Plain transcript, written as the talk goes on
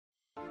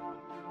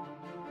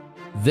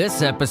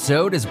This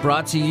episode is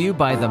brought to you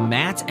by the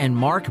Matt and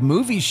Mark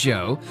Movie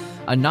Show,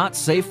 a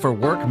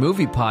not-safe-for-work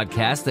movie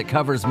podcast that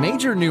covers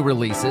major new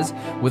releases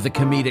with a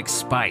comedic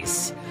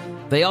spice.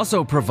 They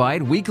also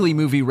provide weekly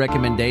movie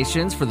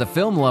recommendations for the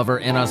film lover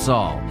in us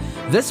all.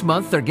 This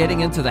month, they're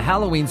getting into the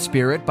Halloween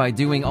spirit by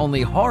doing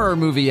only horror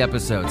movie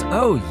episodes.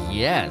 Oh,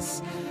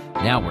 yes.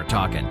 Now we're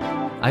talking.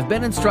 I've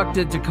been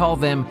instructed to call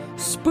them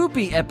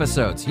spoopy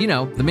episodes. You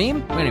know, the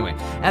meme? Anyway,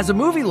 as a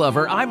movie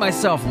lover, I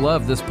myself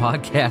love this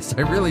podcast.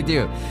 I really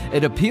do.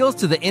 It appeals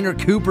to the inner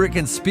Kubrick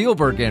and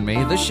Spielberg in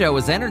me. The show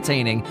is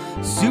entertaining,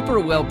 super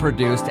well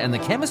produced, and the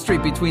chemistry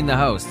between the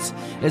hosts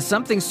is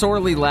something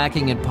sorely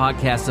lacking in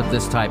podcasts of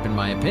this type, in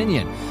my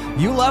opinion.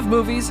 You love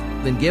movies?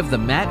 Then give the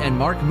Matt and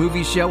Mark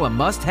Movie Show a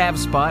must-have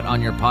spot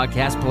on your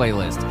podcast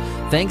playlist.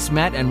 Thanks,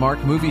 Matt and Mark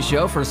Movie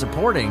Show, for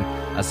supporting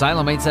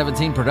Asylum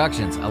 817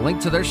 Productions. A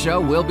link to their show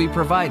will be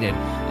provided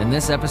in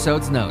this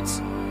episode's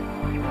notes.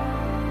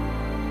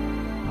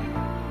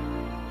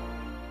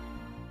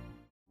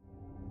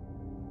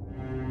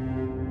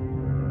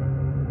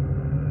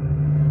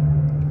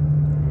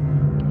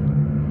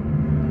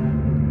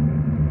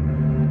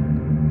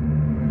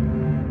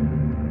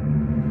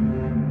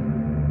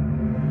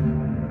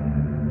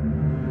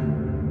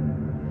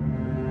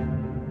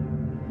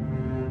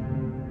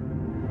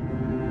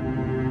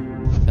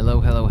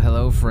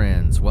 Hello,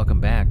 friends. Welcome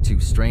back to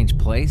Strange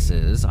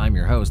Places. I'm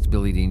your host,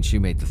 Billy Dean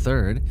Shoemate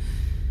III.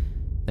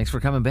 Thanks for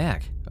coming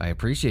back. I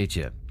appreciate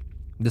you.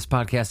 This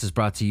podcast is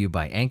brought to you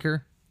by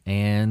Anchor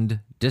and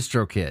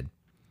DistroKid.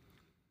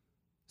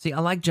 See, I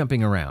like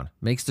jumping around.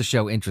 Makes the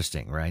show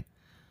interesting, right?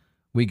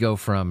 We go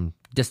from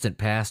distant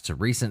past to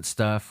recent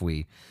stuff.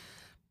 We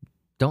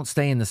don't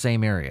stay in the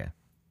same area.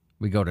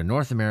 We go to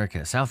North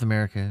America, South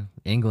America,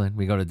 England.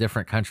 We go to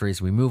different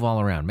countries. We move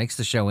all around. Makes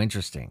the show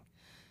interesting.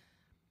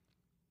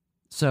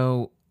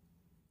 So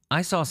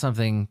I saw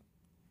something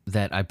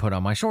that I put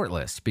on my short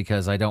list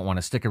because I don't want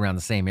to stick around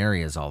the same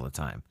areas all the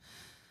time.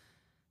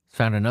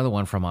 Found another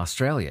one from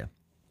Australia.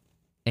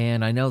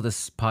 And I know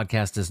this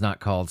podcast is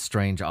not called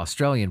Strange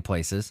Australian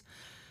Places,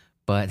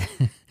 but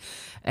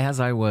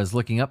as I was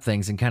looking up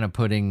things and kind of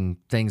putting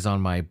things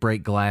on my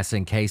break glass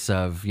in case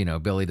of,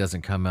 Billy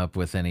doesn't come up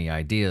with any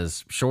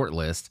ideas short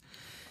list,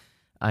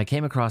 I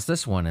came across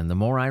this one, and the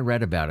more I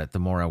read about it, the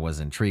more I was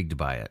intrigued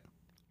by it.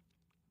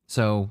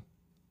 So,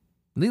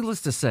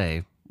 needless to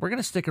say, we're going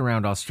to stick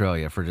around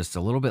Australia for just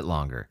a little bit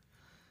longer.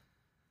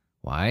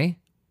 Why?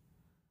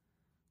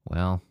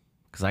 Well,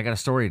 because I got a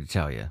story to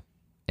tell you,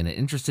 and it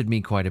interested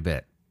me quite a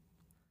bit.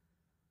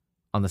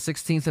 On the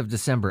 16th of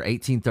December,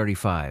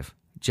 1835,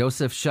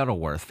 Joseph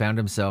Shuttleworth found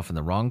himself in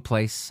the wrong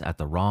place at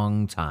the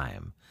wrong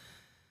time.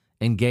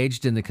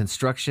 Engaged in the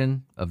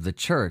construction of the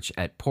church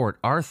at Port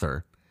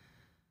Arthur,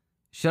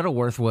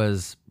 Shuttleworth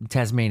was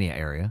Tasmania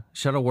area.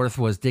 Shuttleworth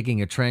was digging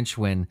a trench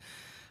when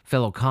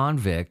fellow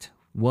convict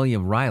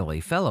William Riley,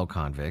 fellow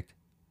convict,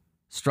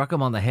 struck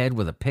him on the head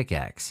with a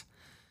pickaxe.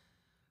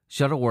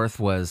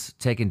 Shuttleworth was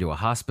taken to a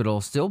hospital,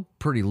 still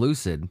pretty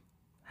lucid.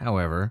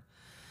 However,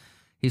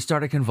 he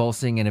started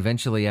convulsing, and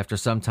eventually, after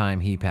some time,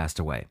 he passed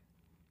away.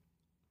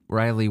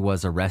 Riley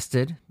was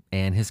arrested,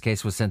 and his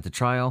case was sent to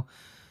trial,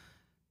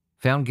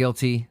 found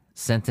guilty,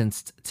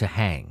 sentenced to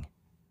hang.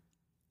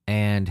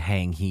 And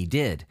hang he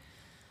did.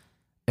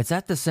 It's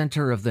at the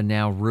center of the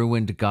now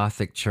ruined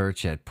Gothic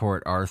church at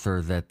Port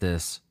Arthur that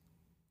this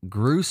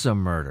gruesome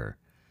murder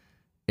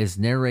is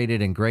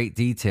narrated in great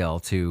detail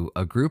to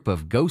a group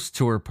of ghost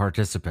tour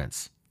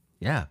participants.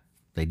 Yeah,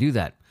 they do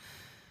that.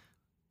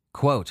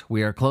 Quote,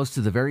 "We are close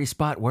to the very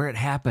spot where it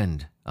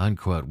happened,"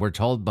 unquote. We're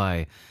told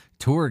by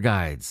tour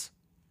guides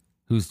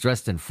who's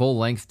dressed in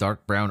full-length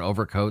dark brown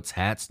overcoats,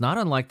 hats, not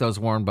unlike those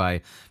worn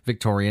by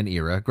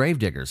Victorian-era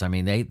gravediggers. I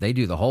mean, they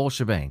do the whole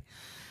shebang.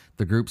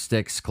 The group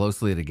sticks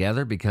closely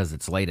together because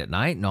it's late at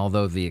night, and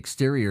although the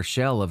exterior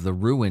shell of the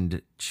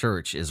ruined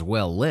church is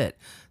well lit,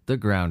 the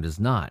ground is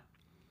not.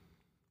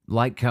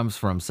 Light comes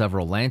from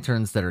several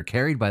lanterns that are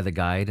carried by the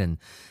guide and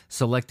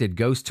selected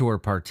ghost tour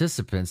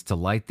participants to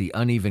light the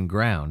uneven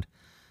ground,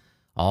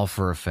 all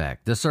for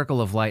effect. The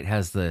circle of light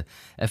has the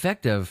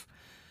effect of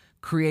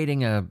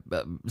creating a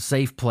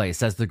safe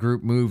place as the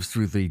group moves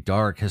through the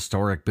dark,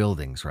 historic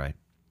buildings, right?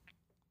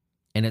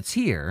 And it's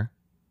here,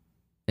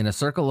 in a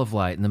circle of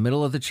light in the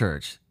middle of the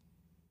church,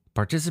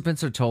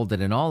 participants are told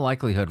that in all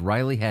likelihood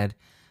Riley had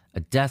a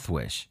death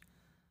wish,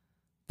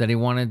 that he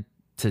wanted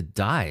to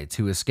die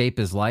to escape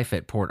his life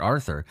at Port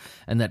Arthur,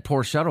 and that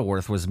poor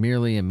Shuttleworth was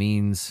merely a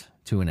means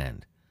to an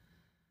end.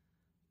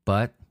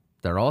 But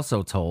they're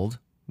also told,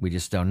 we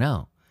just don't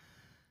know.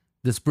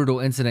 This brutal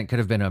incident could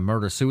have been a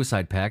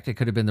murder-suicide pact. It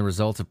could have been the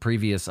result of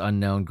previous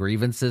unknown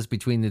grievances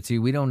between the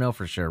two. We don't know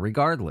for sure.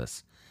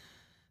 Regardless,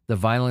 the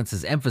violence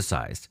is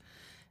emphasized,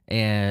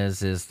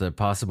 as is the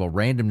possible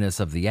randomness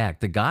of the act.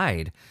 The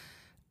guide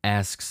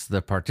asks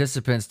the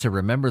participants to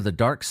remember the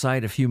dark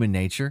side of human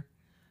nature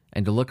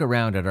and to look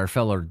around at our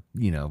fellow,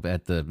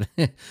 at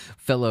the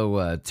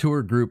fellow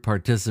tour group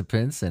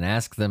participants and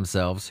ask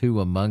themselves who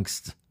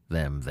amongst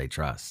them they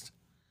trust.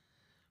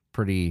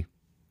 Pretty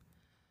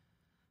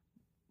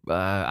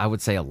I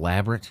would say,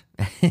 elaborate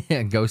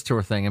ghost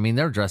tour thing. I mean,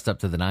 they're dressed up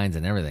to the nines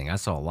and everything. I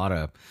saw a lot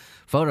of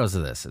photos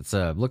of this. It's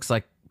looks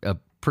like a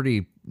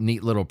pretty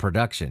neat little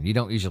production. You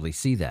don't usually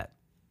see that.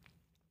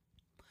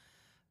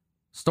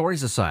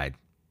 Stories aside,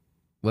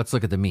 let's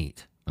look at the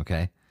meat,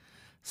 okay?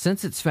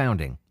 Since its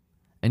founding,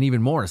 and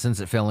even more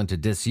since it fell into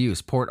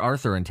disuse, Port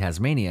Arthur in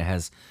Tasmania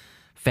has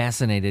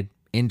fascinated,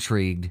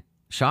 intrigued,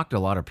 shocked a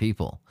lot of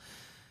people.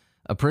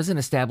 A prison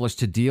established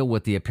to deal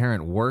with the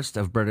apparent worst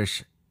of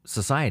British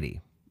society.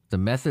 The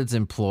methods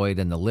employed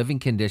and the living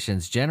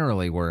conditions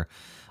generally were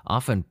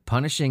often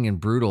punishing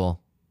and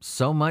brutal,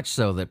 so much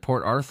so that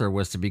Port Arthur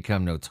was to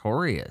become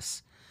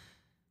notorious.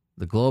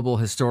 The global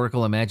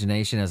historical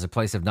imagination as a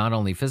place of not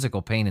only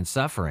physical pain and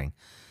suffering,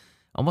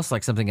 almost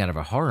like something out of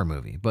a horror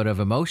movie, but of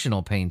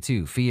emotional pain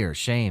too, fear,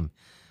 shame,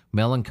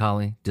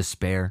 melancholy,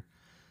 despair.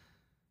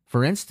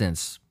 For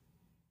instance,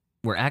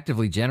 were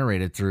actively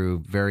generated through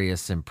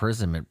various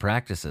imprisonment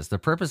practices. The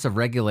purpose of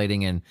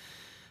regulating and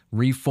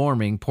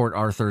reforming Port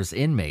Arthur's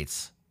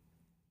inmates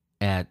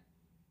at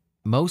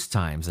most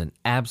times in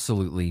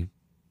absolutely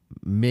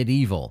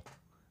medieval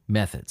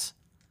methods.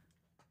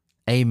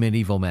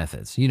 Medieval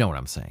methods. You know what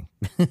I'm saying.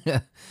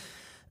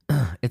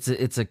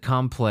 It's a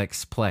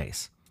complex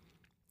place,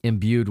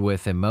 imbued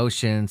with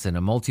emotions and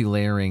a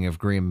multi-layering of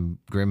grim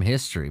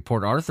history.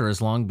 Port Arthur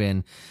has long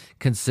been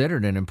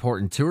considered an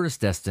important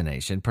tourist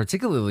destination,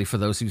 particularly for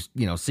those who,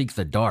 seek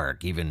the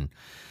dark. Even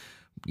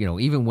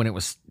when it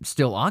was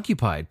still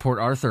occupied, Port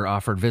Arthur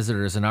offered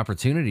visitors an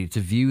opportunity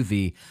to view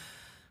the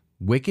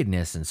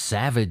wickedness and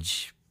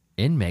savage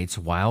inmates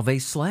while they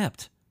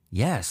slept.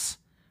 Yes,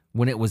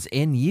 when it was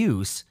in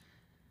use,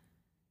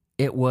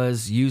 it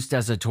was used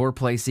as a tour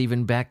place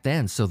even back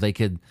then, so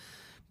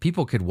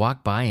people could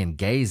walk by and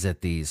gaze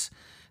at these,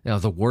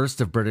 the worst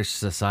of British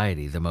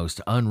society, the most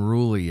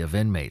unruly of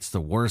inmates,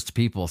 the worst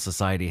people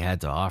society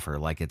had to offer,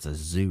 like it's a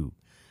zoo.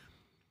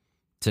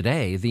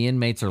 Today, the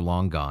inmates are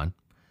long gone,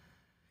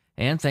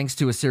 and thanks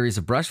to a series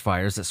of brush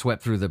fires that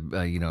swept through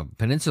the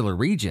peninsular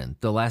region,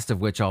 the last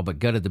of which all but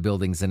gutted the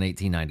buildings in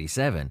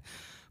 1897,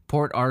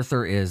 Port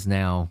Arthur is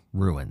now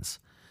ruins.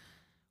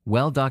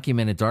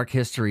 Well-documented dark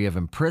history of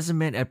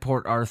imprisonment at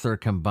Port Arthur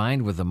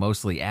combined with the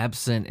mostly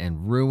absent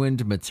and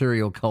ruined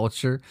material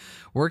culture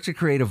work to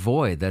create a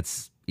void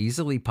that's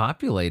easily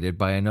populated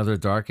by another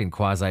dark and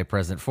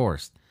quasi-present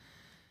force.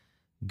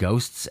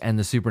 Ghosts and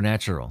the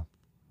supernatural.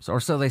 Or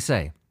so they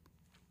say.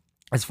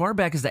 As far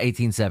back as the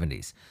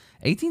 1870s,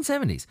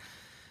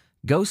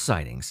 ghost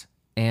sightings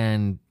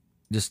and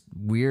just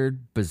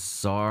weird,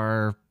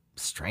 bizarre,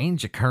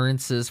 strange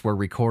occurrences were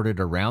recorded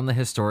around the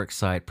historic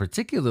site,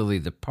 particularly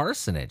the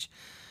parsonage,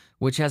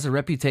 which has a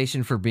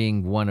reputation for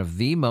being one of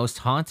the most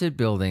haunted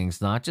buildings,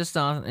 not just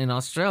in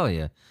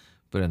Australia,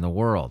 but in the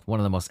world, one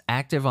of the most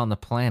active on the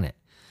planet.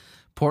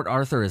 Port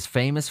Arthur is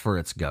famous for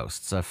its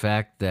ghosts, a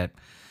fact that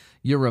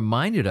you're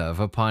reminded of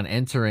upon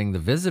entering the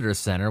visitor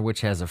center,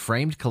 which has a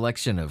framed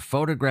collection of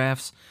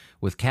photographs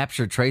with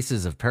captured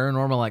traces of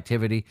paranormal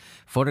activity,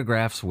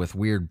 photographs with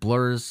weird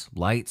blurs,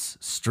 lights,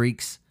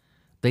 streaks.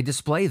 They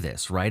display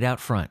this right out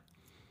front,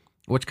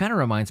 which kind of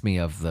reminds me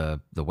of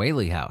the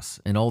Whaley House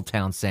in Old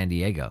Town San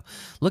Diego.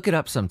 Look it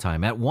up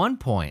sometime. At one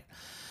point,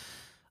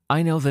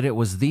 I know that it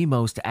was the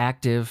most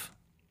active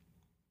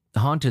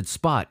haunted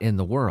spot in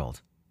the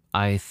world.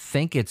 I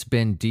think it's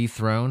been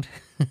dethroned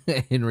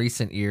in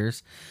recent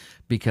years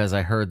because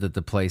I heard that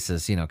the place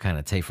is, kind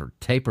of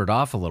tapered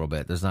off a little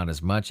bit. There's not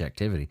as much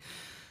activity.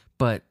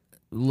 But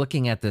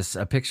looking at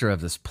a picture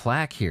of this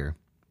plaque here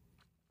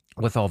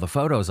with all the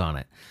photos on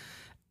it,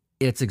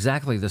 it's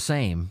exactly the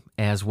same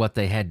as what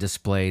they had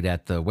displayed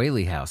at the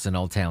Whaley House in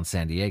Old Town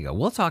San Diego.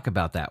 We'll talk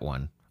about that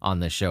one on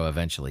this show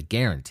eventually,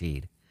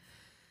 guaranteed.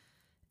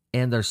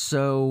 And they're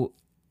so,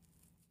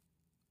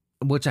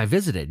 which I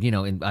visited,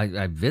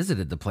 I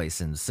visited the place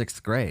in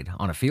 6th grade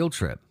on a field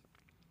trip.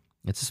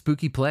 It's a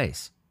spooky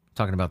place,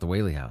 talking about the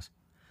Whaley House.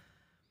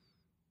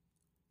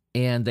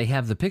 And they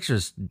have the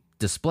pictures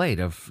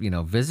displayed of,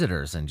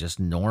 visitors and just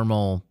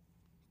normal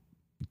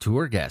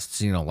tour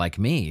guests, like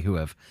me, who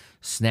have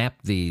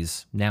snapped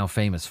these now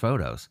famous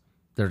photos.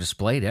 They're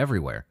displayed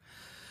everywhere.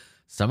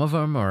 Some of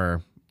them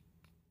are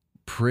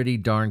pretty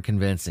darn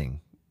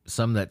convincing.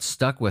 Some that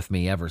stuck with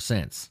me ever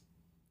since.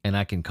 And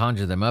I can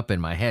conjure them up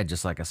in my head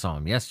just like I saw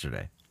them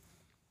yesterday.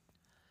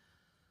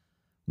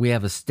 We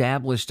have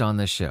established on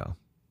this show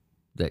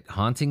that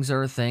hauntings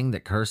are a thing,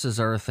 that curses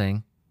are a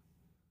thing.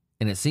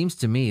 And it seems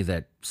to me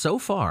that so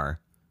far,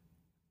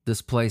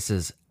 this place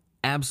is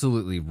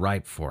absolutely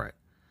ripe for it.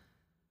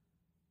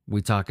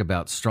 We talk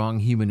about strong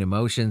human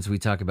emotions. We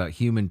talk about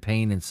human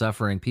pain and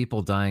suffering,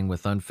 people dying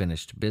with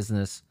unfinished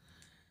business.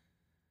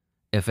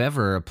 If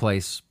ever a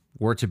place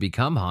were to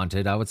become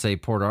haunted, I would say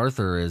Port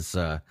Arthur is,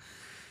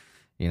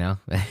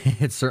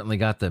 it's certainly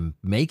got the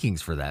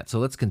makings for that. So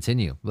let's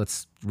continue.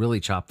 Let's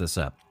really chop this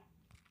up.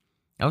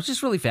 I was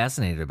just really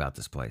fascinated about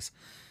this place.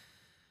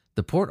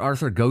 The Port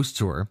Arthur Ghost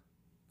Tour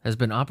has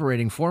been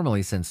operating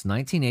formally since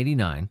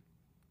 1989.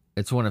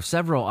 It's one of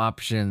several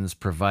options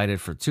provided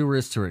for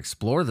tourists to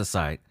explore the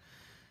site.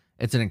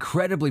 It's an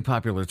incredibly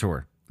popular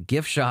tour.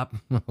 gift shop,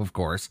 of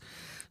course,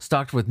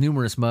 stocked with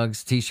numerous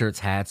mugs, t-shirts,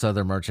 hats,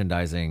 other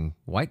merchandising.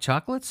 White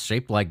chocolates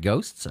shaped like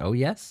ghosts? Oh,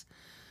 yes.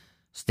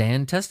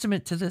 Stand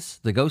testament to this.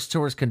 The ghost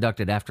tour is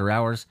conducted after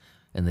hours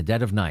in the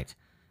dead of night.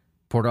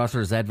 Port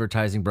Arthur's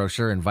advertising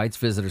brochure invites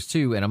visitors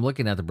to, and I'm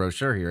looking at the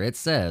brochure here, it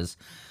says,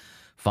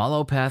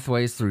 follow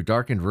pathways through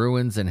darkened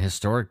ruins and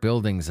historic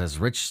buildings as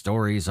rich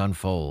stories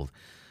unfold.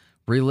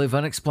 Relive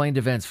unexplained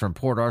events from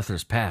Port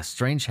Arthur's past,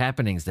 strange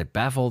happenings that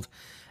baffled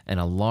and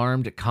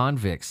alarmed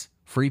convicts,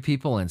 free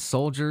people, and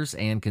soldiers,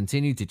 and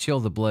continue to chill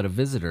the blood of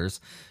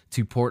visitors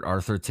to Port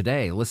Arthur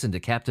today. Listen to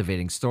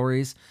captivating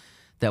stories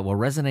that will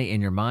resonate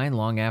in your mind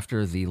long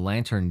after the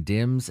lantern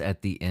dims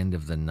at the end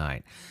of the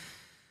night.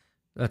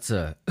 That's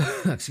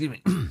excuse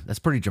me, that's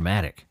pretty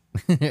dramatic.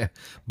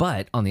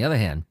 But on the other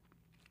hand,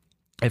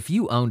 if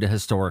you owned a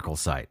historical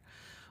site,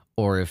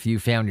 or if you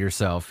found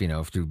yourself,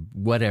 through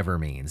whatever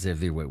means,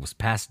 if it was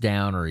passed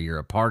down or you're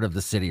a part of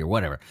the city or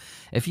whatever,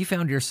 if you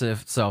found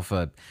yourself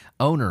a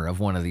owner of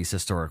one of these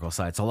historical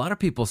sites, a lot of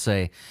people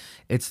say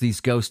it's these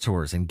ghost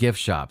tours and gift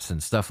shops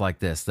and stuff like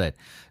this that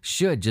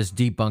should just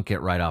debunk it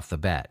right off the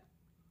bat.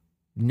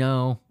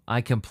 No,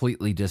 I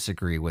completely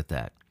disagree with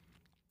that.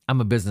 I'm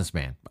a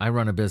businessman. I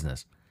run a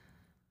business.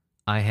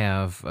 I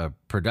have a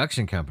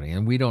production company,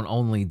 and we don't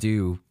only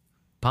do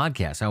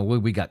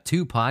podcasts. We got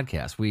 2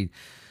 podcasts. We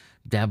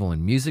dabble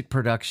in music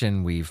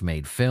production. We've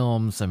made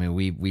films. I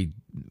mean,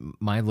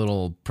 my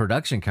little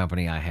production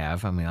company I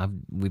have. I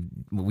mean,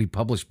 we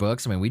publish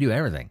books. I mean, we do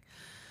everything.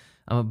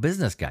 I'm a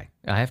business guy.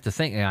 I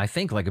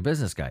think like a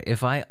business guy.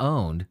 If I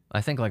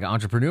think like an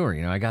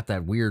entrepreneur. I got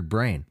that weird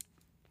brain.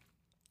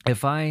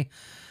 If I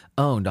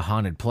owned a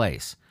haunted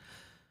place,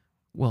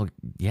 well,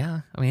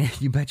 yeah, I mean,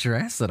 you bet your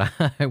ass that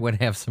I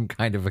would have some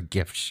kind of a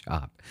gift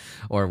shop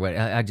or what.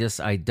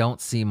 I don't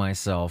see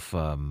myself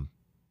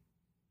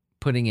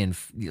putting in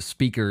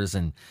speakers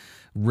and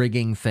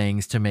rigging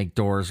things to make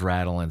doors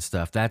rattle and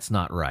stuff. That's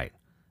not right.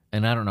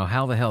 And I don't know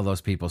how the hell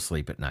those people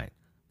sleep at night.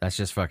 That's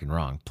just fucking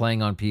wrong.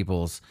 Playing on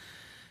people's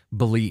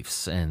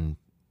beliefs and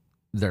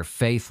their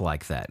faith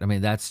like that. I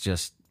mean, that's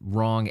just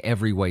wrong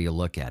every way you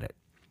look at it.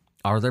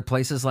 Are there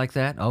places like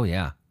that? Oh,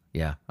 yeah.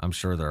 Yeah, I'm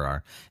sure there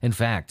are. In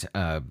fact,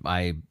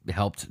 I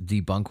helped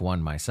debunk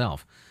one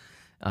myself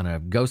on a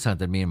ghost hunt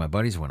that me and my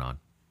buddies went on.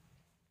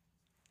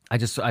 I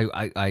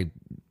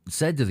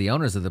said to the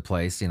owners of the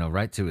place,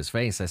 right to his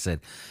face, I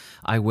said,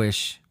 I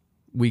wish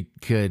we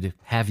could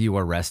have you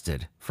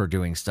arrested for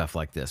doing stuff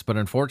like this. But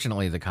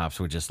unfortunately, the cops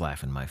would just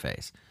laugh in my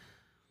face.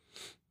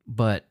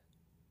 But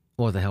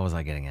what the hell was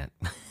I getting at?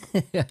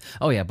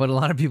 Oh, yeah. But a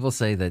lot of people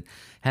say that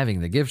having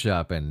the gift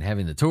shop and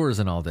having the tours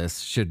and all this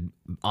should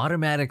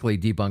automatically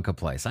debunk a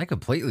place. I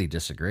completely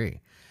disagree.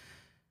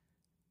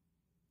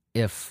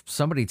 If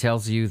somebody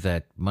tells you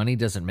that money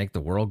doesn't make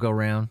the world go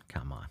round,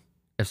 come on.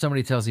 If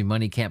somebody tells you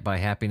money can't buy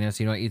happiness,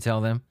 you know what you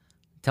tell them?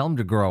 Tell them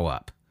to grow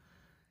up.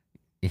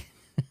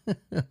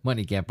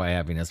 Money can't buy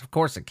happiness. Of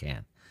course it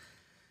can.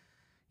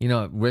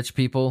 Rich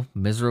people,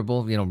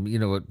 miserable, you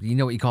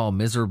know what you call a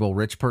miserable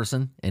rich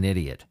person? An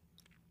idiot.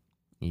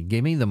 You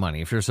give me the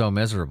money if you're so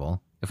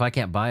miserable. If I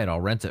can't buy it,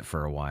 I'll rent it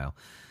for a while.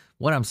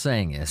 What I'm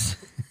saying is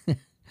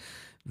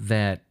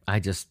that I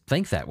just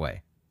think that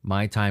way.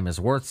 My time is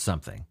worth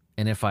something.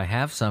 And if I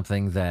have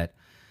something that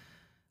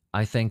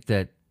I think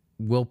that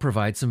will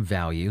provide some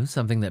value,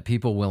 something that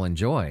people will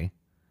enjoy,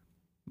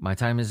 my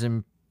time is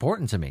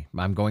important to me.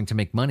 I'm going to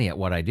make money at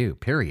what I do,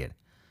 period.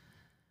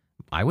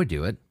 I would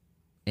do it.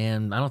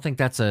 And I don't think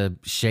that's a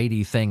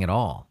shady thing at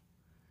all.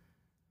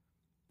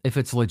 If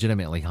it's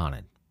legitimately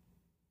haunted.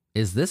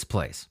 Is this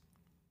place?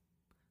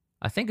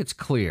 I think it's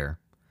clear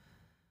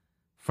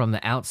from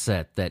the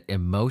outset that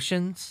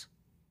emotions,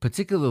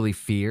 particularly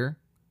fear,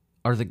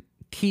 are the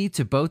key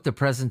to both the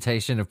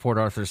presentation of Port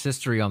Arthur's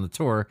history on the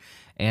tour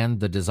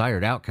and the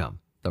desired outcome.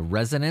 The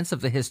resonance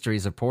of the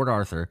histories of Port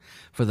Arthur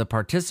for the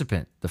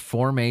participant, the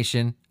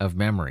formation of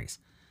memories.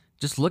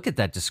 Just look at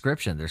that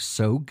description. They're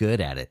so good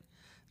at it.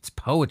 It's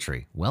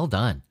poetry. Well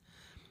done.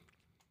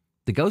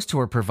 The Ghost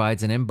Tour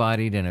provides an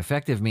embodied and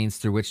effective means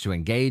through which to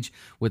engage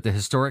with the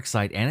historic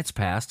site and its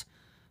past.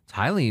 It's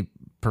highly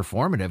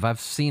performative.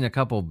 I've seen a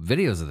couple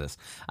videos of this.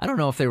 I don't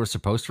know if they were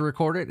supposed to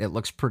record it. It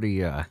looks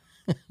pretty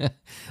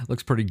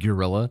looks pretty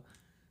guerrilla.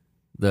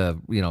 The,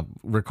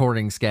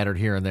 recording scattered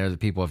here and there that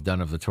people have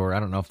done of the tour. I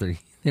don't know if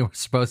they were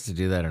supposed to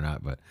do that or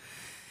not, but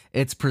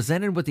it's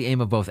presented with the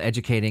aim of both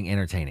educating and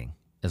entertaining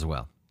as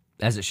well,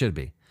 as it should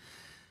be.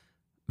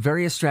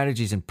 Various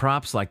strategies and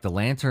props like the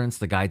lanterns,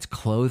 the guide's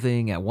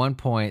clothing. At one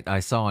point, I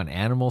saw an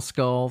animal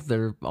skull.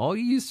 They're all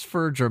used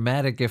for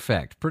dramatic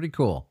effect. Pretty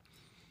cool.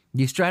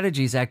 These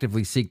strategies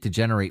actively seek to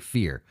generate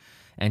fear,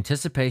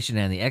 anticipation,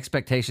 and the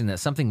expectation that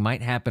something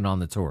might happen on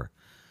the tour.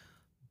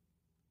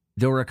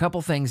 There were a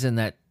couple things in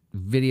that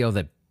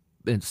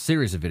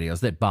series of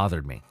videos that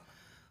bothered me.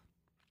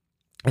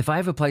 If I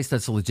have a place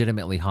that's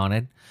legitimately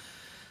haunted,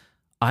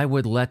 I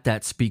would let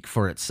that speak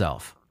for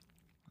itself.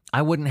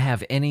 I wouldn't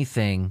have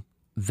anything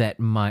that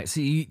might...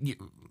 See,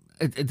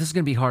 this is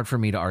going to be hard for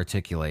me to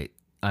articulate.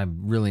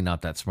 I'm really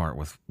not that smart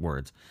with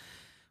words.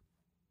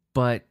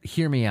 But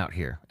hear me out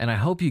here, and I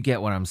hope you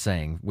get what I'm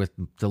saying with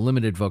the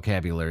limited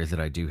vocabulary that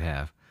I do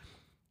have,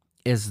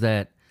 is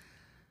that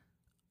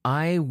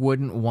I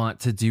wouldn't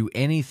want to do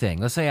anything.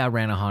 Let's say I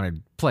ran a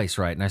haunted place,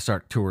 right? And I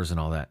start tours and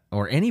all that.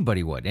 Or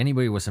anybody would.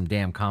 Anybody with some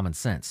damn common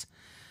sense.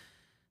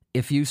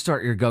 If you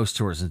start your ghost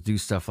tours and do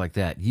stuff like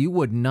that, you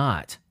would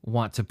not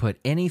want to put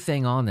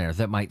anything on there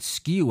that might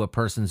skew a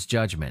person's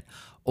judgment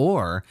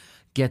or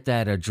get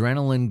that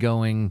adrenaline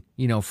going,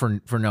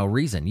 for no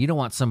reason. You don't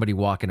want somebody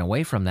walking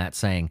away from that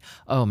saying,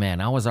 oh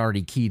man, I was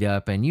already keyed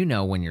up. And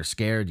when you're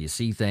scared, you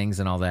see things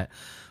and all that.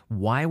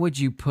 Why would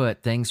you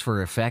put things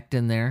for effect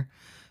in there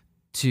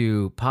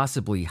to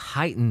possibly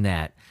heighten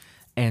that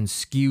and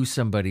skew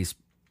somebody's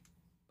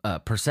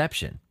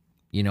perception?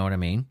 You know what I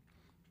mean?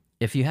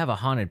 If you have a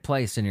haunted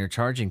place and you're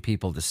charging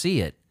people to see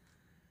it,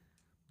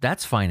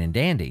 that's fine and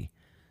dandy.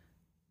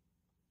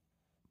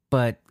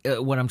 But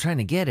what I'm trying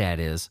to get at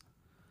is,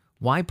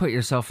 why put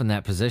yourself in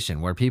that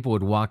position where people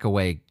would walk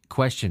away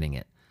questioning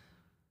it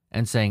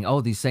and saying, oh,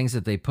 these things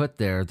that they put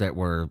there that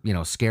were,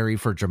 scary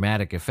for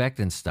dramatic effect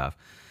and stuff,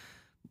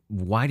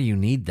 why do you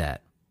need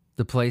that?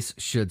 The place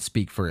should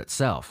speak for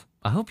itself.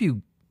 I hope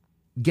you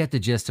get the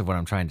gist of what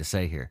I'm trying to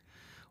say here.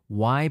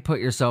 Why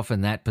put yourself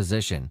in that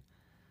position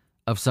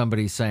of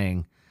somebody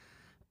saying,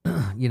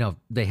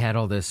 they had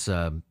all this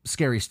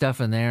scary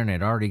stuff in there and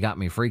it already got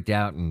me freaked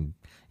out, and,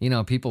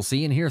 people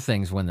see and hear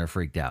things when they're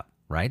freaked out,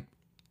 right?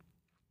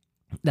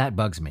 That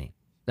bugs me.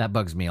 That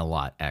bugs me a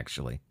lot,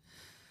 actually.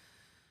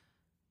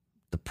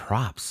 The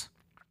props.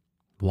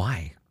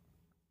 Why?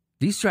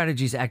 These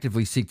strategies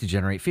actively seek to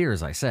generate fear,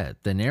 as I said.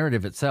 The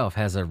narrative itself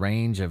has a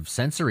range of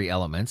sensory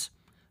elements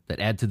that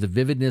add to the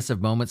vividness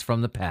of moments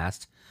from the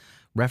past.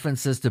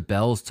 References to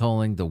bells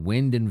tolling, the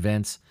wind in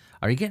vents.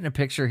 Are you getting a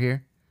picture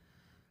here?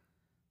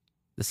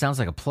 This sounds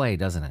like a play,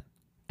 doesn't it?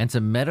 And to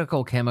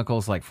medical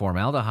chemicals like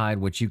formaldehyde,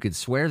 which you could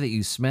swear that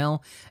you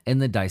smell in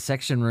the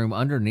dissection room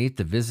underneath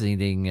the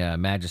visiting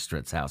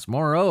magistrate's house.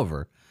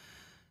 Moreover,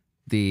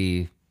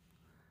 the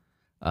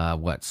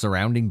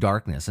surrounding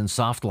darkness and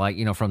soft light,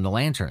 from the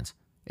lanterns.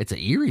 It's an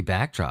eerie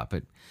backdrop.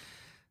 And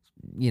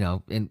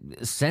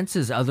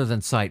senses other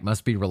than sight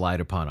must be relied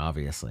upon,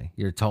 obviously.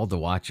 You're told to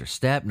watch your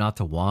step, not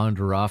to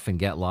wander off and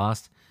get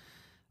lost.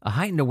 A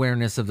heightened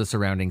awareness of the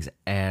surroundings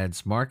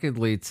adds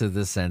markedly to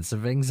the sense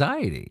of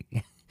anxiety.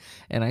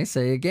 And I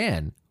say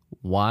again,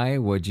 why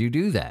would you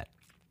do that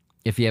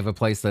if you have a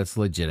place that's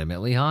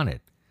legitimately haunted?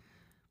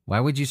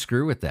 Why would you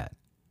screw with that?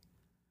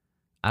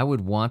 I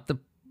would want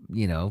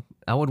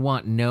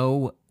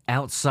no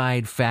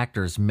outside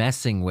factors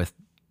messing with,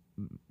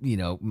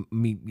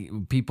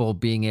 people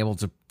being able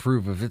to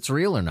prove if it's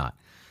real or not.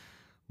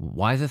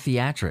 Why the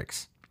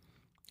theatrics?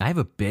 I have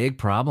a big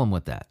problem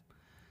with that.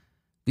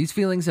 These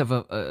feelings of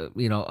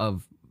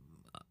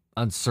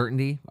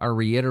uncertainty are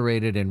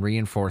reiterated and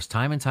reinforced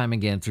time and time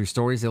again through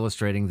stories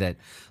illustrating that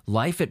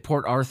life at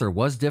Port Arthur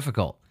was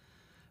difficult.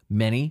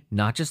 Many,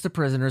 not just the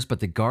prisoners,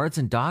 but the guards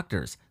and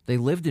doctors, they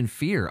lived in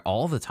fear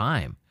all the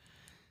time.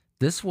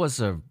 This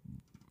was a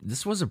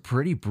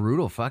pretty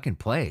brutal fucking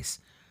place.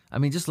 I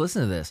mean, just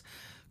listen to this.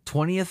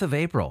 20th of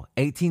April,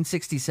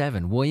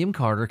 1867, William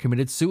Carter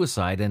committed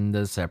suicide in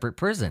the separate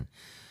prison.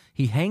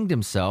 He hanged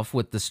himself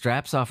with the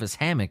straps off his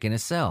hammock in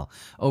his cell.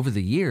 Over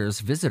the years,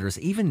 visitors,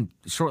 even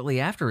shortly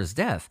after his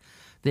death,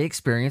 they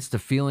experienced a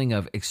feeling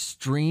of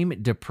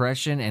extreme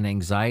depression and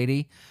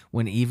anxiety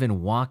when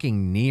even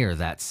walking near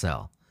that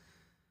cell.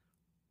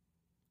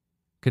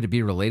 Could it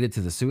be related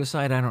to the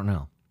suicide? I don't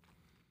know.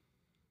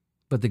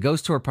 But the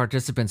ghost tour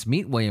participants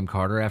meet William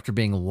Carter after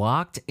being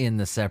locked in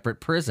the separate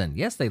prison.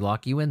 Yes, they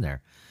lock you in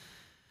there.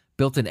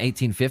 Built in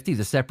 1850,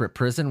 the separate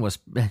prison was,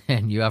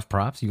 and you have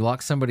props, you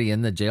lock somebody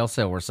in the jail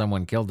cell where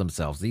someone killed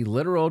themselves, the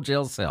literal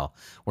jail cell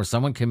where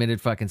someone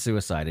committed fucking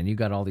suicide, and you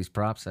got all these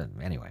props.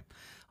 And anyway,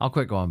 I'll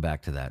quit going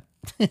back to that.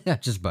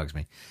 That just bugs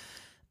me.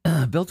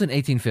 Built in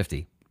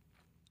 1850,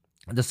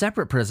 the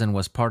separate prison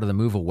was part of the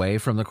move away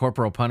from the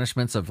corporal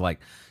punishments of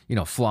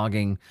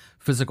flogging,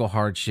 physical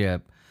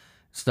hardship,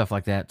 stuff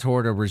like that,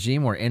 toward a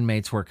regime where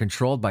inmates were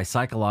controlled by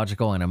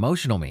psychological and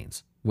emotional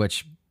means,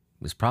 which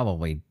was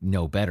probably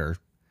no better.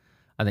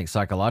 I think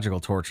psychological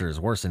torture is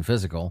worse than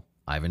physical.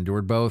 I've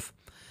endured both.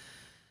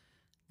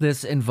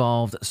 This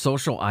involved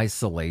social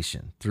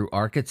isolation through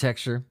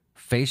architecture,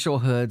 facial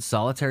hoods,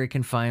 solitary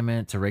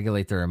confinement to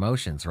regulate their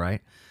emotions,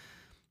 right?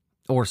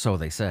 Or so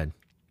they said.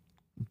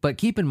 But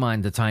keep in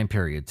mind the time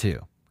period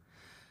too.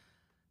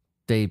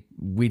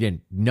 We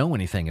didn't know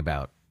anything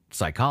about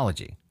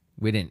psychology.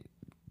 We didn't,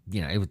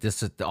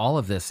 all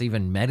of this,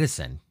 even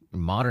medicine,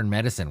 modern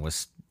medicine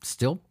was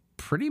still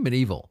pretty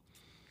medieval.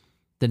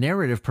 The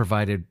narrative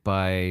provided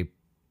by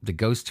the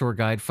ghost tour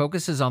guide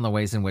focuses on the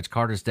ways in which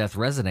Carter's death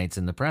resonates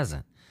in the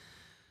present.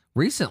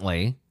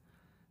 Recently,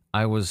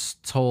 I was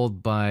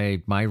told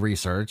by my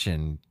research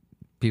and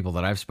people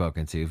that I've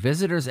spoken to,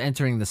 visitors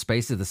entering the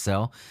space of the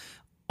cell,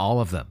 all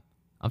of them.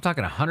 I'm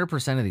talking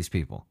 100% of these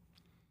people.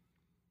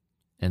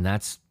 And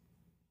that's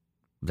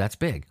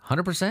big.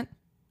 100%?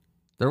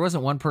 There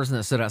wasn't one person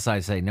that stood outside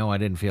and said, no, I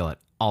didn't feel it.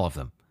 All of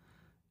them.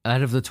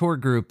 Out of the tour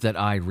group that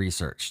I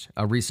researched,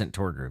 a recent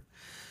tour group,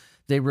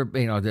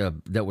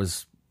 that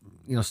was,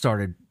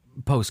 started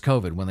post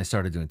COVID when they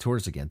started doing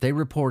tours again. They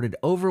reported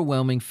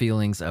overwhelming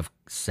feelings of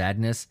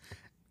sadness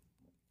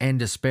and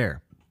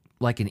despair,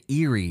 like an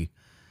eerie,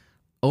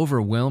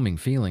 overwhelming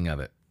feeling of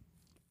it.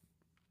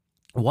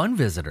 One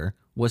visitor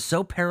was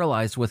so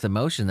paralyzed with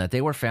emotion that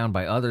they were found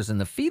by others in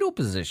the fetal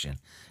position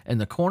in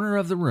the corner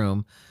of the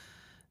room,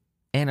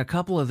 and a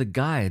couple of the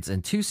guides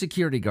and 2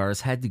 security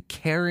guards had to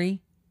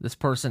carry this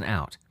person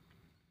out.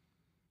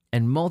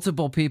 And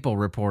multiple people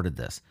reported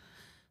this.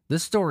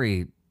 This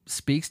story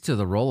speaks to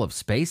the role of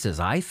spaces,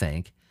 I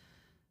think,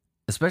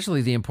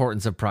 especially the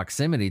importance of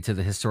proximity to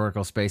the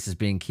historical spaces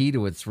being key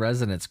to its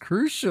residents.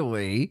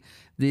 Crucially,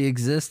 the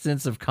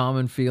existence of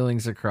common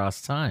feelings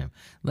across time.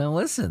 Now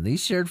listen,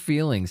 these shared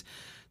feelings,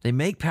 they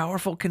make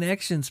powerful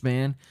connections,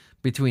 man,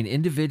 between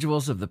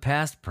individuals of the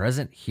past,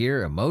 present,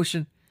 here,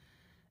 emotion.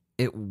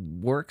 It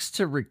works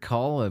to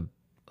recall a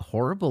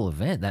horrible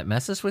event that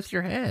messes with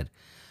your head,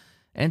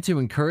 and to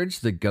encourage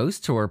the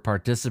ghost tour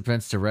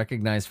participants to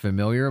recognize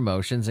familiar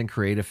emotions and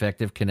create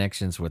effective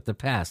connections with the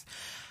past.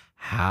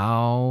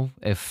 How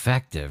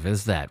effective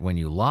is that when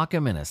you lock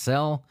them in a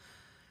cell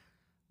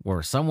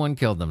where someone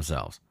killed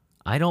themselves?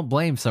 I don't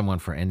blame someone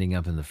for ending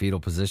up in the fetal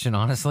position,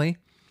 honestly.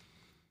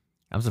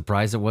 I'm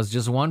surprised it was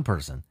just one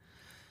person.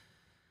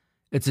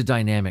 It's a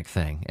dynamic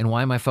thing. And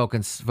why am I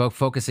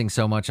focusing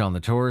so much on the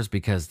tours?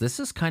 Because this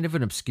is kind of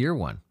an obscure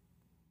one.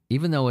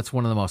 Even though it's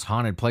one of the most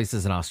haunted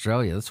places in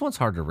Australia, this one's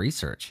hard to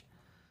research.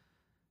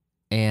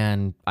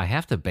 And I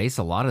have to base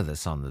a lot of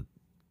this on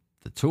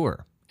the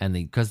tour.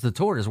 Because the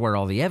tour is where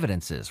all the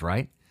evidence is,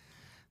 right?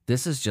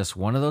 This is just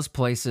one of those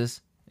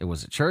places. It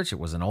was a church. It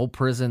was an old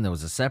prison. There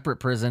was a separate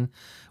prison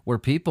where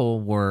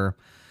people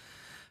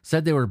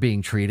said they were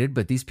being treated,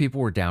 but these people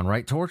were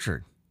downright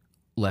tortured,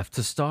 left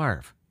to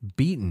starve,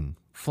 beaten,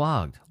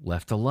 flogged,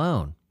 left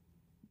alone.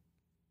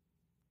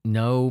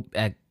 No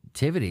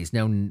activities,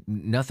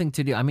 nothing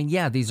to do. I mean,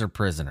 yeah, these are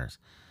prisoners.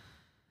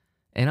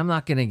 And I'm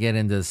not going to get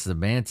into the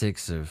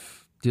semantics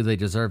of, do they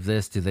deserve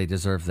this? Do they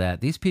deserve that?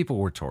 These people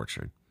were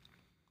tortured.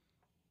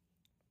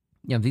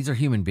 These are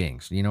human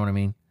beings. You know what I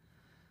mean?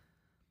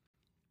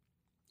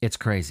 It's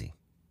crazy.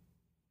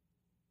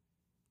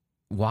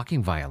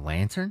 Walking via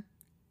lantern?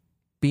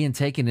 Being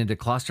taken into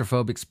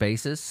claustrophobic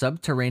spaces,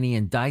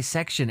 subterranean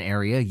dissection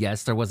area.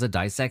 Yes, there was a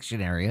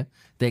dissection area.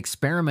 They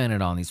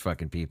experimented on these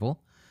fucking people.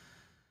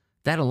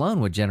 That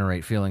alone would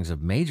generate feelings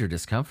of major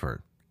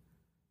discomfort,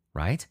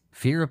 right?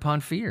 Fear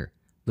upon fear.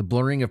 The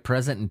blurring of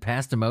present and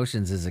past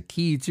emotions is a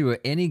key to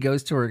any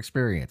ghost tour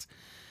experience.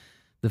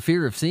 The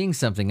fear of seeing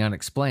something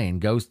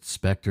unexplained, ghost,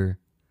 specter,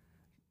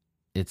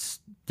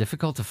 it's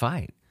difficult to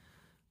fight,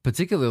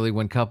 particularly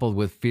when coupled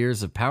with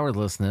fears of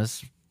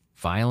powerlessness,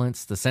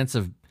 violence, the sense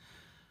of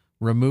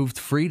removed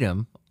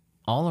freedom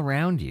all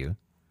around you.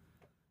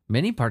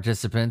 Many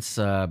participants,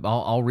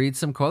 I'll read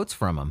some quotes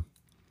from them.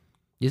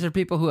 These are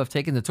people who have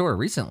taken the tour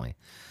recently.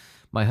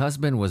 My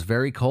husband was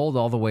very cold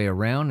all the way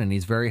around, and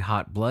he's very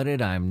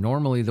hot-blooded. I'm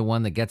normally the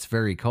one that gets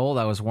very cold.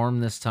 I was warm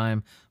this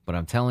time, but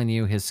I'm telling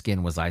you, his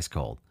skin was ice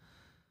cold.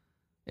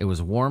 It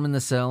was warm in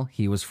the cell.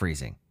 He was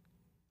freezing.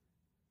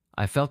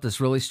 I felt this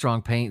really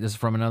strong pain. This is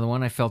from another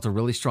one. I felt a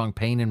really strong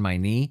pain in my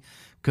knee.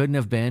 Couldn't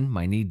have been.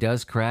 My knee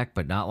does crack,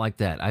 but not like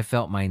that. I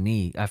felt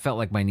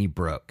like my knee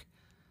broke.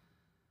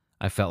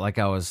 I felt like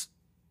I was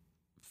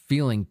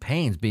feeling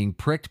pains, being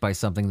pricked by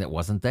something that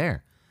wasn't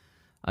there.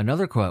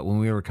 Another quote, when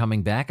we were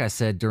coming back, I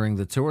said during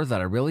the tour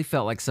that I really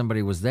felt like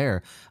somebody was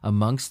there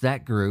amongst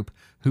that group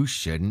who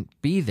shouldn't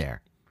be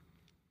there.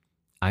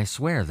 I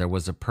swear there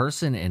was a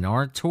person in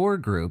our tour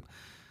group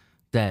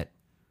that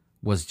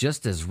was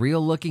just as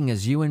real looking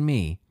as you and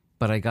me,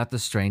 but I got the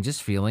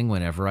strangest feeling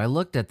whenever I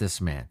looked at this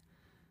man.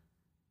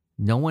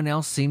 No one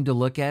else seemed to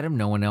look at him.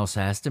 No one else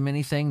asked him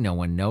anything. No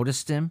one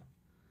noticed him.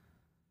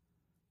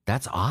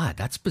 That's odd.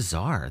 That's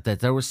bizarre that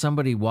there was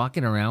somebody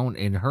walking around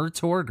in her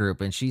tour group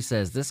and she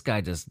says, this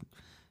guy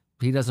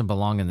he doesn't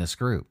belong in this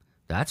group.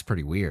 That's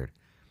pretty weird.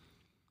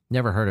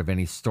 Never heard of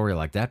any story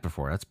like that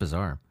before. That's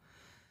bizarre.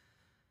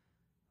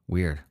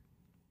 Weird.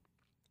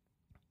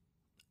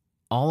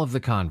 All of the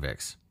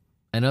convicts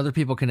and other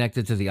people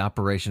connected to the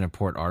operation of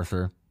Port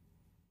Arthur,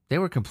 they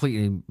were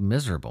completely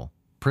miserable.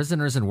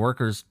 Prisoners and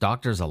workers,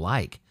 doctors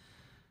alike,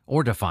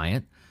 or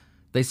defiant.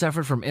 They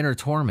suffered from inner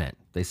torment.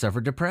 They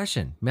suffered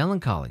depression,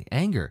 melancholy,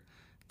 anger,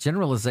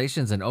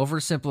 generalizations, and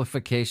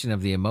oversimplification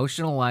of the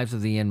emotional lives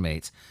of the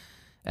inmates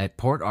at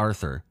Port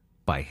Arthur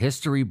by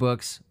history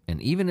books,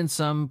 and even in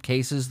some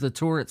cases, the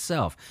tour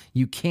itself.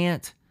 You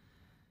can't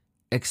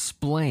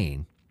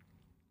explain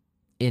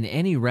in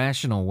any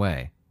rational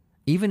way,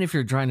 even if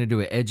you're trying to do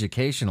it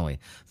educationally,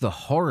 the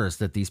horrors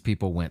that these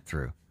people went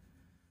through.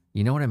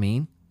 You know what I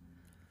mean?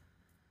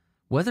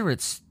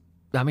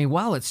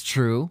 While it's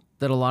true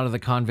that a lot of the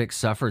convicts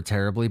suffered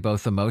terribly,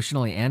 both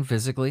emotionally and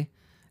physically,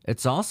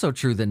 it's also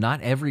true that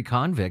not every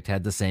convict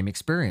had the same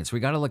experience. We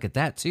got to look at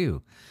that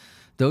too.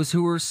 Those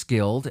who were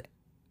skilled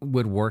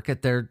would work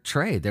at their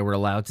trade. They were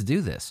allowed to do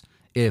this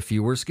if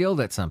you were skilled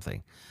at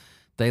something.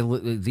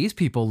 These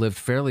people lived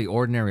fairly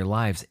ordinary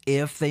lives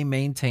if they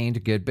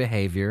maintained good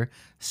behavior,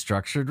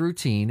 structured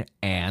routine,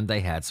 and they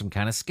had some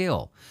kind of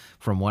skill.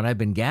 From what I've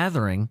been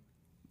gathering,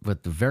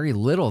 but the very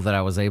little that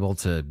I was able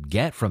to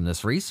get from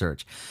this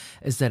research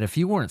is that if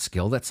you weren't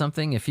skilled at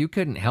something, if you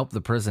couldn't help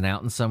the prison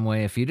out in some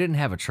way, if you didn't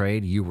have a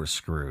trade, you were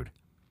screwed.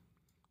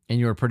 And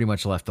you were pretty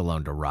much left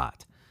alone to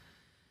rot.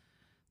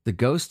 The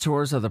ghost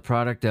tours are the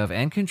product of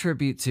and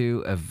contribute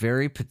to a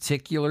very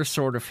particular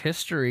sort of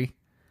history,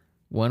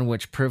 one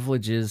which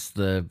privileges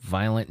the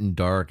violent and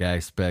dark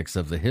aspects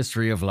of the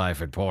history of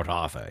life at Port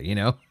Arthur, you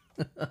know?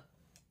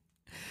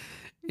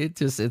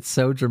 It's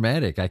so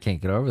dramatic. I can't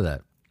get over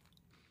that.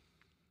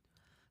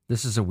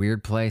 This is a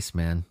weird place,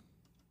 man.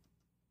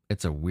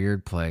 It's a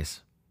weird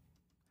place.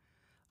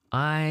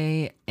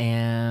 I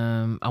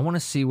want to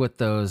see what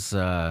those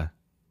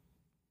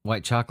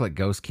white chocolate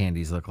ghost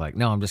candies look like.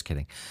 No, I'm just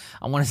kidding.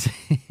 I want to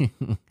see.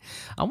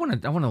 I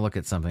want to look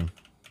at something.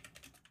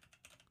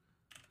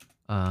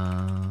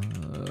 I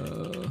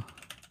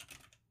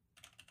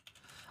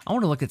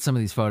want to look at some of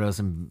these photos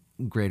in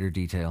greater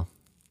detail.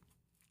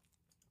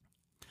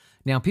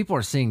 Now, people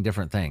are seeing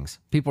different things.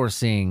 People are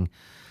seeing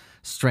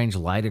strange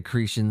light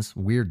accretions,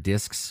 weird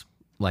discs,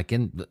 like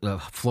in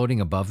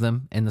floating above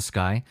them in the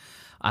sky.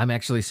 I'm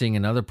actually seeing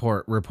another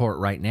report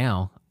right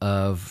now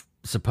of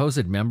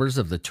supposed members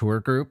of the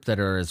tour group that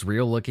are as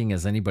real looking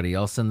as anybody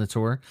else in the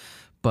tour,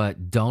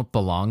 but don't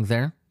belong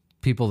there.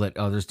 People that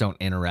others don't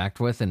interact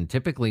with, and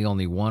typically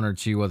only one or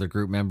two other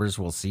group members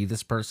will see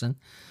this person.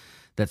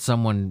 That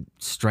someone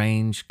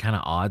strange, kind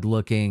of odd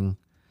looking,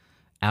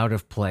 out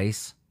of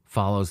place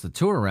follows the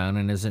tour around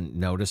and isn't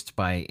noticed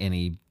by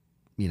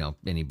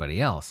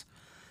anybody else.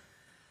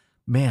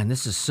 Man,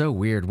 this is so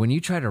weird. When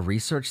you try to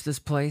research this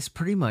place,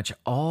 pretty much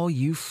all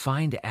you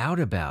find out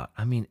about,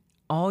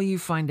 all you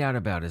find out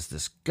about is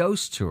this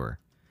ghost tour.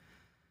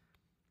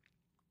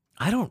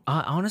 I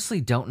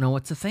honestly don't know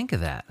what to think of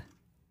that.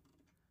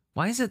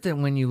 Why is it that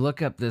when you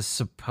look up this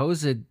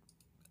supposed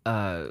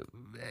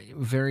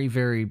very,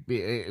 very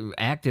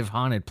active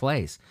haunted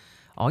place,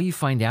 all you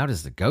find out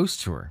is the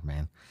ghost tour,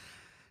 man?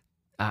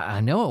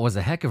 I know it was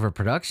a heck of a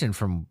production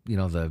from,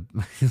 the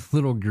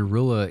little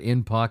guerrilla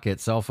in-pocket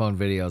cell phone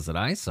videos that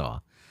I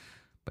saw.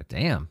 But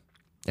damn,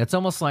 it's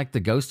almost like the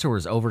ghost tour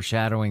is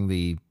overshadowing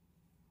the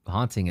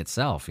haunting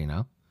itself,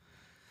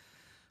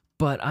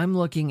 But I'm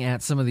looking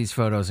at some of these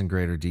photos in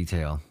greater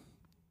detail.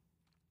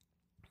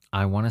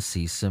 I want to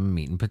see some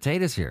meat and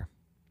potatoes here.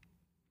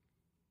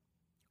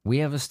 We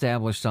have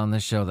established on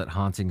this show that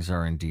hauntings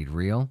are indeed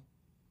real.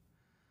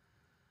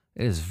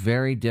 It is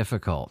very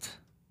difficult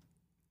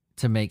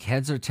to make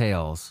heads or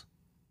tails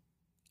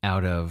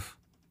out of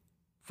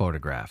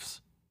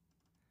photographs.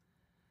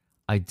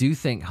 I do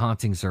think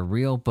hauntings are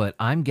real, but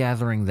I'm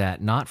gathering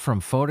that not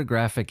from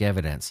photographic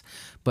evidence,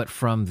 but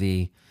from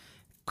the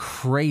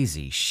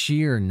crazy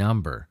sheer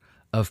number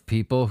of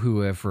people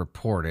who have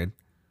reported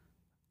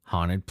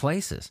haunted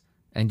places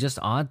and just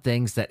odd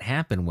things that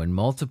happen when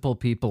multiple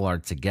people are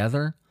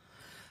together,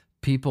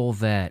 people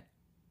that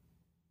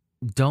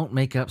don't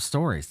make up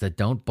stories, that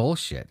don't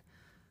bullshit.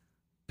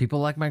 People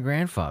like my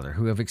grandfather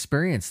who have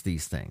experienced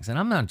these things. And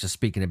I'm not just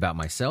speaking about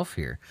myself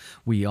here.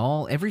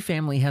 Every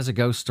family has a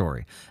ghost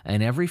story,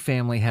 and every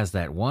family has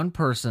that one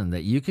person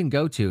that you can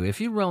go to if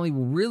you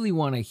really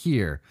want to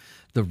hear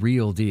the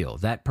real deal.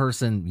 That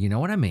person, you know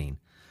what I mean?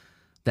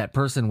 That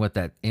person with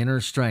that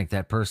inner strength,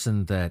 that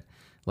person that,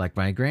 like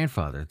my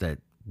grandfather, that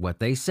what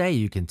they say,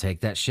 you can take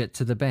that shit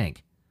to the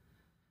bank.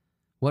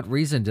 What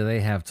reason do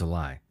they have to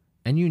lie?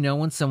 And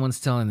when someone's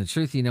telling the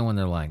truth, when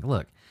they're lying.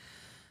 Look,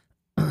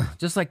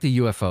 just like the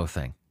UFO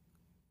thing.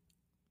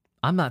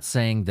 I'm not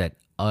saying that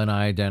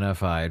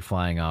unidentified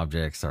flying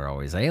objects are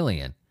always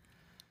alien.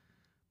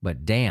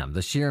 But damn,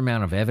 the sheer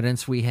amount of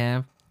evidence we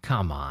have,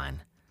 come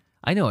on.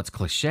 I know it's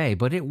cliche,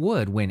 but it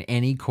would win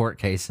any court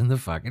case in the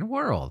fucking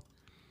world.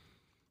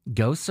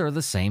 Ghosts are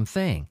the same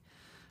thing.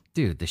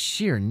 Dude, the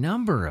sheer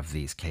number of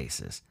these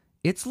cases,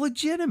 it's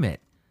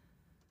legitimate.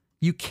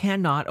 You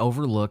cannot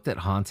overlook that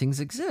hauntings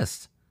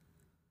exist.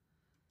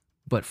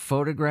 But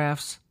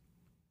photographs,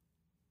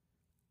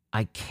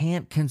 I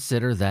can't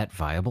consider that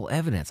viable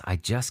evidence. I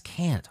just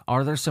can't.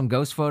 Are there some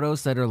ghost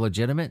photos that are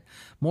legitimate?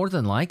 More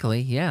than likely,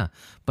 yeah.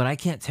 But I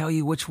can't tell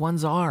you which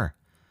ones are.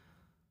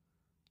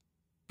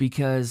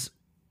 Because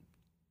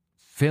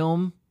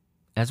film,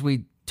 as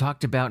we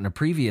talked about in a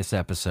previous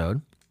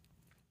episode,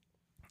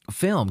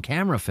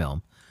 camera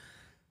film,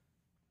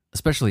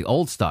 especially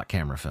old stock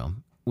camera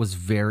film, was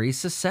very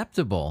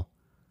susceptible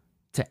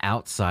to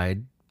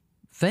outside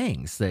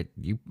things that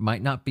you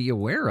might not be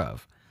aware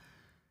of.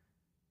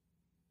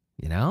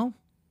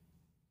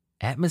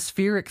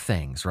 Atmospheric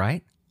things,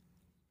 right?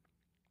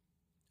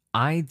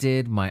 I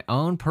did my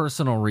own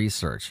personal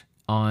research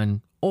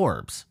on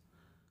orbs.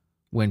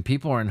 When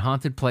people are in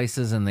haunted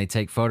places and they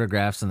take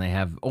photographs and they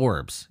have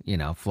orbs,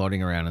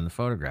 floating around in the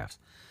photographs.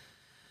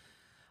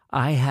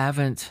 I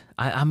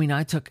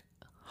took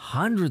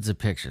hundreds of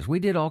pictures. We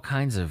did all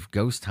kinds of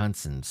ghost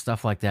hunts and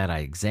stuff like that. I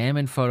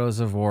examined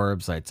photos of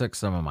orbs. I took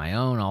some of my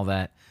own, all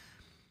that.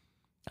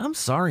 I'm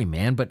sorry,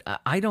 man, but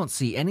I don't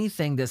see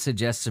anything that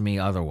suggests to me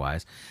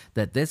otherwise,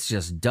 that that's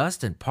just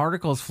dust and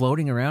particles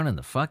floating around in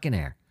the fucking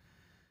air.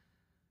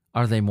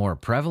 Are they more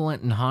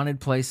prevalent in haunted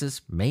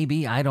places?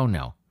 Maybe, I don't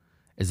know.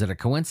 Is it a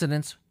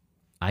coincidence?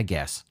 I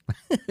guess.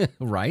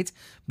 Right?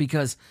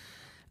 Because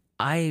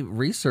I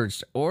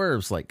researched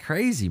orbs like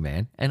crazy,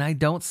 man, and I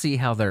don't see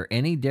how they're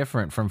any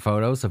different from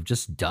photos of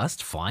just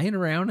dust flying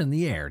around in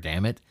the air,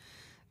 damn it.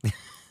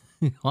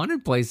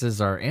 Haunted places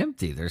are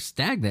empty. They're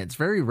stagnant. It's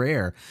very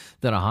rare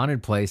that a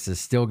haunted place is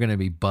still going to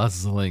be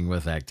bustling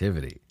with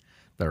activity.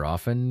 They're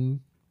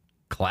often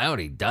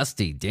cloudy,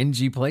 dusty,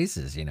 dingy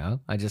places, you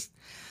know?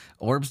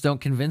 Orbs don't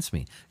convince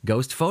me.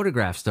 Ghost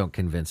photographs don't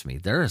convince me.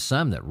 There are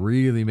some that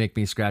really make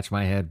me scratch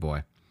my head,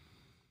 boy.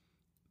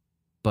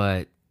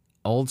 But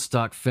old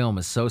stock film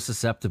is so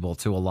susceptible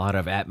to a lot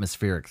of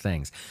atmospheric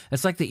things.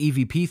 It's like the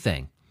EVP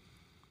thing.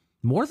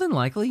 More than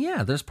likely,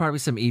 yeah, there's probably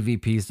some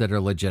EVPs that are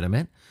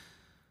legitimate.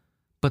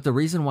 But the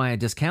reason why I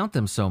discount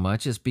them so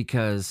much is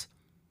because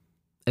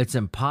it's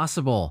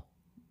impossible.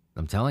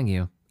 I'm telling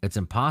you, it's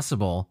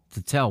impossible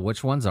to tell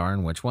which ones are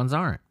and which ones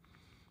aren't.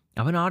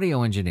 I'm an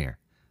audio engineer.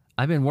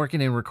 I've been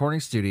working in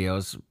recording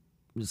studios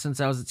since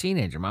I was a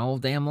teenager, my whole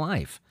damn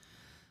life.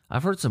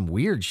 I've heard some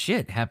weird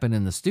shit happen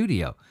in the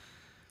studio.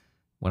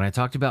 When I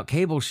talked about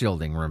cable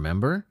shielding,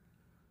 remember?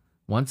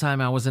 One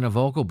time I was in a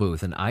vocal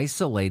booth, an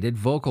isolated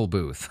vocal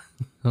booth.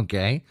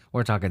 Okay?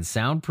 We're talking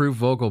soundproof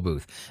vocal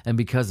booth. And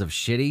because of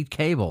shitty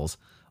cables,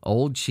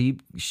 old,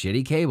 cheap,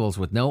 shitty cables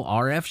with no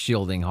RF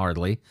shielding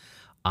hardly,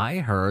 I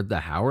heard the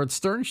Howard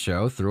Stern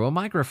show through a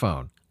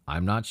microphone.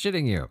 I'm not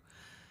shitting you.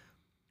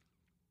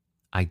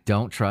 I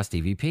don't trust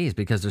EVPs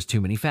because there's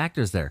too many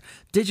factors there.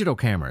 Digital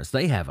cameras,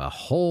 they have a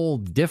whole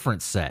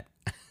different set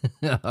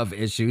of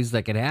issues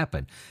that could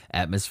happen.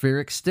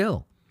 Atmospheric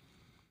still.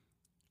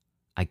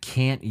 I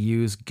can't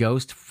use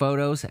ghost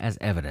photos as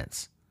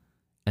evidence.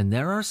 And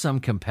there are some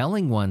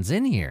compelling ones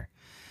in here.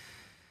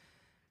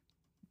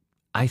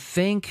 I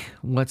think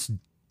what's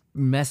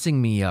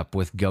messing me up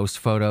with ghost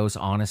photos,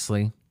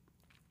 honestly,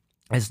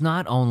 is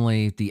not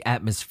only the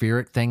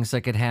atmospheric things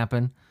that could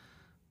happen.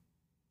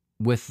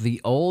 With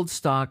the old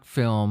stock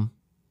film,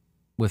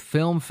 with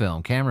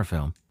camera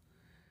film,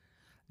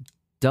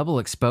 double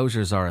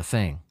exposures are a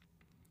thing.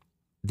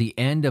 The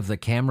end of the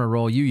camera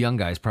roll, you young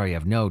guys probably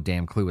have no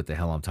damn clue what the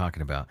hell I'm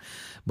talking about.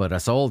 But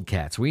us old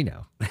cats, we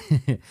know.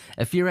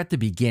 If you're at the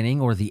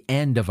beginning or the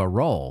end of a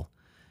roll,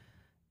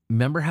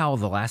 remember how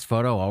the last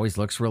photo always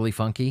looks really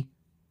funky?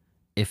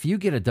 If you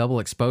get a double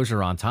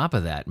exposure on top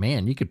of that,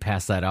 man, you could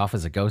pass that off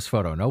as a ghost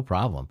photo, no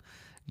problem.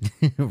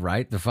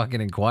 Right? The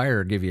fucking Inquirer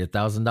will give you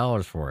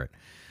 $1,000 for it.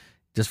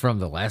 Just from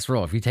the last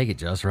roll, if you take it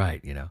just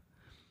right, you know.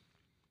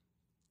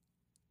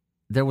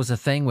 There was a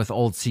thing with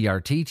old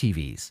CRT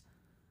TVs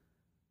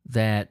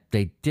that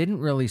they didn't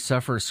really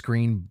suffer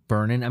screen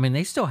burn-in. I mean,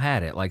 they still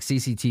had it, like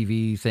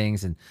CCTV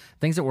things and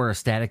things that were a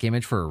static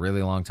image for a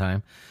really long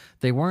time.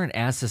 They weren't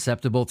as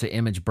susceptible to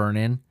image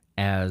burn-in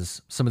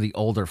as some of the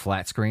older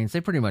flat screens.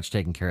 They've pretty much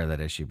taken care of that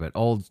issue, but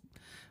old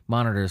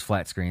monitors,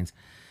 flat screens,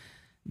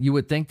 you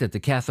would think that the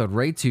cathode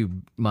ray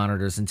tube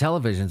monitors and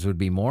televisions would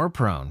be more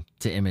prone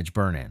to image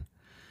burn-in.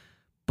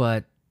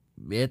 But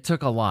it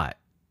took a lot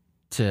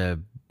to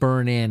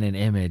burn in an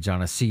image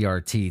on a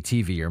CRT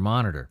TV or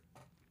monitor.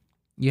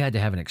 You had to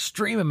have an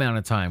extreme amount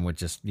of time with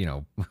just, you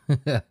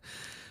know.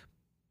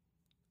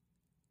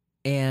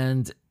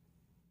 And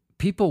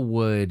people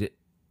would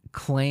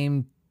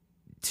claim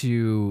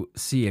to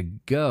see a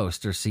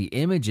ghost or see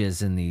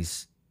images in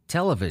these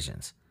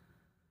televisions,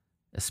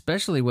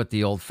 especially with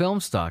the old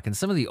film stock. And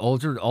some of the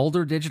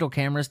older digital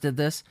cameras did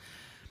this.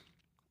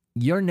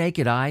 Your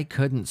naked eye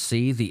couldn't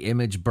see the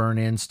image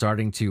burn-in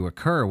starting to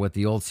occur with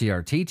the old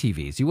CRT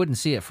TVs. You wouldn't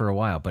see it for a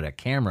while, but a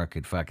camera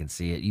could fucking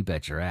see it. You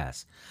bet your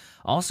ass.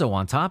 Also,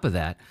 on top of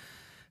that,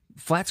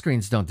 flat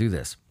screens don't do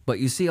this, but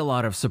you see a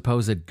lot of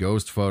supposed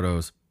ghost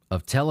photos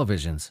of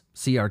televisions,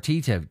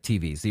 CRT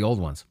TVs, the old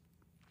ones,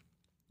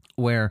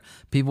 where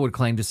people would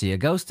claim to see a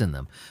ghost in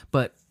them.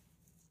 But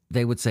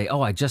they would say,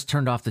 oh, I just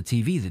turned off the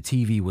TV. The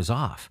TV was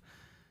off.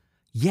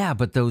 Yeah,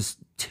 but those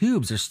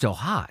tubes are still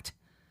hot.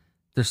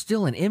 There's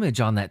still an image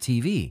on that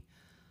TV.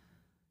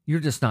 You're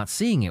just not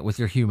seeing it with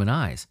your human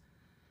eyes.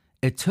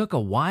 It took a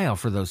while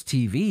for those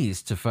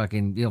TVs to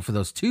fucking, you know, for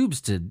those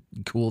tubes to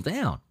cool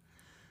down.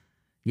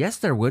 Yes,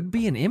 there would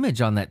be an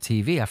image on that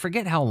TV. I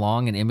forget how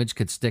long an image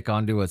could stick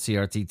onto a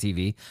CRT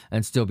TV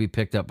and still be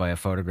picked up by a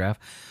photograph.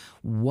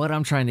 What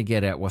I'm trying to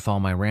get at with all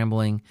my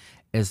rambling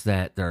is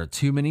that there are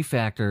too many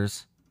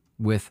factors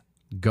with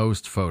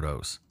ghost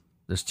photos.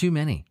 There's too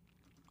many.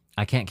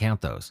 I can't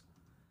count those.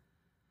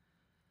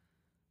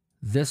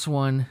 This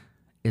one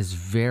is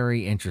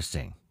very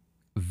interesting.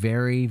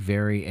 Very,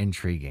 very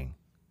intriguing.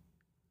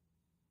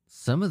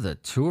 Some of the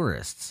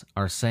tourists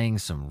are saying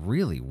some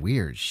really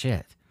weird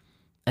shit.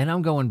 And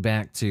I'm going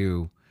back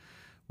to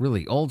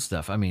really old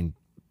stuff. I mean,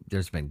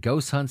 there's been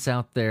ghost hunts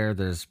out there.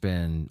 There's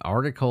been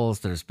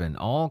articles. There's been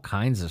all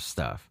kinds of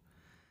stuff.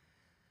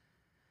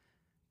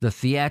 The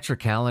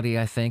theatricality,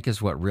 I think,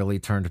 is what really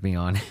turned me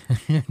on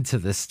to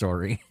this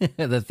story.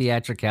 The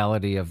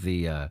theatricality of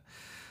the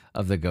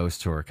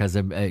ghost tour, because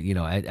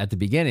at the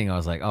beginning I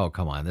was like, oh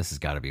come on, this has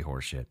got to be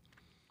horseshit.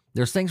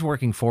 There's things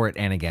working for it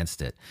and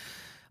against it.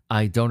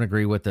 I don't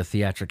agree with the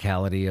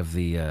theatricality of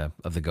the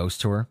ghost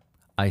tour.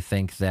 I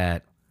think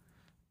that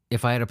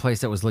if I had a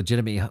place that was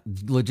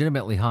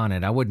legitimately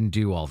haunted, I wouldn't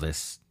do all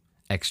this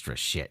extra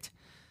shit,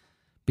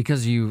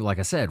 because you, like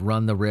I said,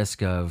 run the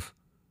risk of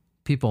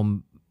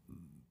people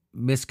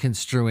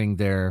misconstruing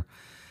their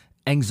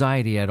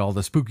anxiety at all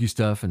the spooky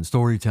stuff and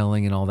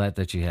storytelling and all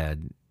that you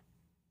had,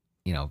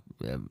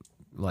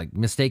 like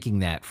mistaking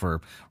that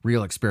for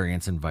real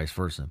experience and vice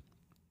versa.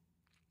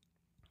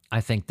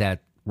 I think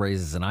that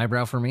raises an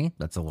eyebrow for me.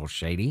 That's a little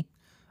shady.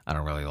 I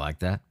don't really like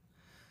that.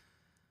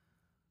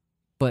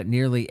 But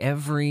nearly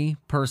every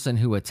person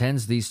who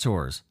attends these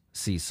tours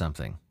sees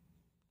something.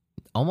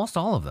 Almost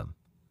all of them.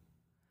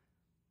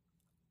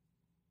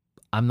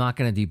 I'm not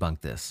going to debunk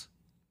this.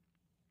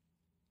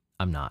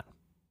 I'm not.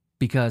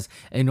 Because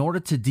in order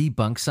to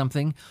debunk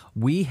something,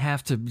 we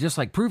have to, just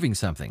like proving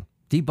something,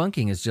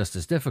 debunking is just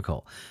as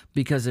difficult.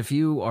 Because if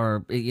you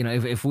are,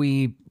 if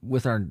we,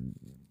 with our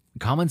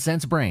common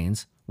sense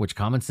brains, which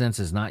common sense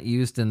is not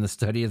used in the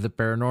study of the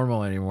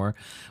paranormal anymore,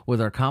 with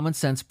our common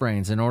sense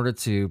brains, in order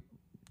to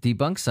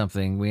debunk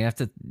something, we have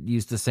to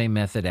use the same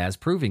method as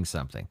proving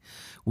something.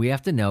 We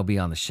have to know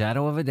beyond the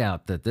shadow of a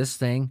doubt that this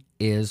thing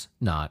is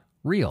not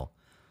real.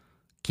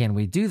 Can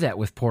we do that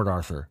with Port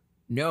Arthur?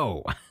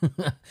 No.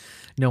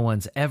 No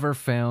one's ever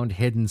found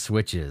hidden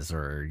switches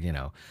or,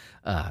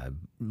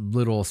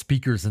 little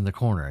speakers in the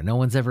corner. No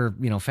one's ever,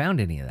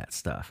 found any of that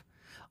stuff.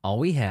 All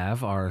we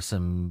have are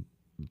some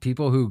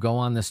people who go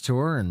on this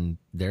tour and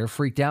they're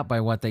freaked out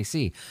by what they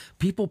see.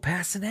 People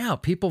passing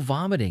out, people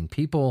vomiting,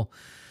 people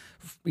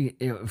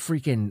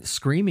freaking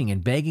screaming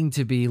and begging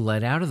to be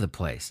let out of the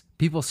place.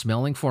 People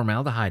smelling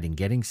formaldehyde and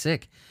getting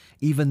sick,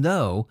 even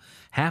though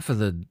half of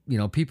the,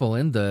 people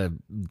in the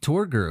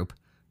tour group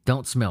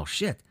don't smell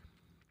shit.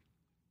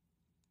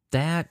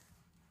 That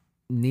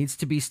needs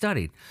to be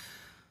studied.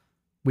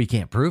 We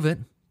can't prove it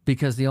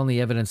because the only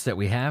evidence that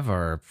we have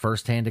are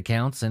firsthand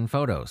accounts and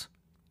photos.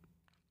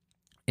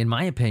 In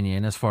my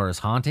opinion, as far as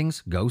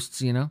hauntings,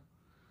 ghosts,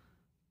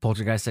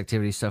 poltergeist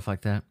activity, stuff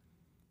like that,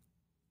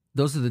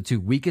 those are the two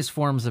weakest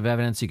forms of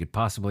evidence you could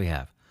possibly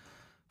have.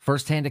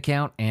 Firsthand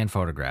account and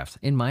photographs,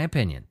 in my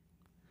opinion.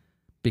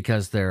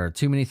 Because there are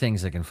too many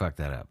things that can fuck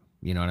that up.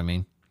 You know what I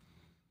mean?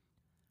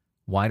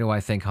 Why do I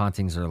think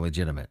hauntings are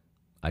legitimate?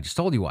 I just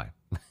told you why.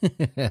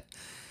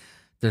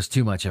 There's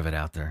too much of it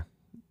out there.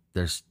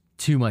 There's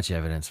too much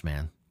evidence,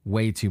 man.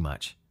 Way too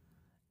much.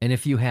 And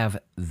if you have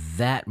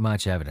that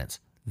much evidence,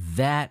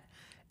 that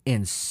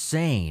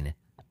insane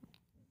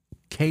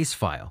case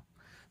file,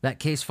 that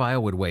case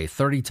file would weigh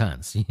 30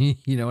 tons.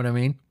 You know what I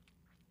mean?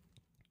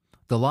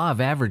 The law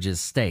of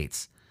averages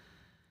states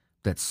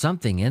that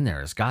something in there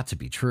has got to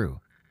be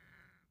true.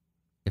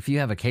 If you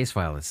have a case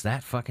file that's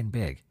that fucking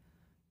big,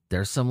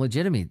 there's some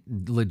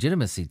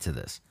legitimacy to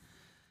this.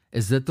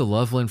 Is it the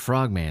Loveland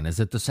Frogman? Is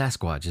it the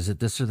Sasquatch? Is it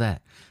this or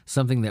that?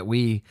 Something that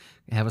we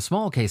have a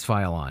small case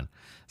file on.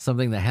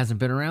 Something that hasn't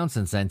been around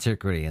since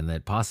antiquity and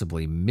that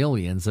possibly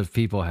millions of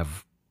people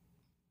have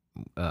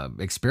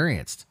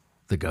experienced.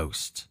 The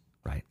ghost,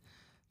 right?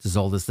 It's as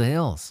old as the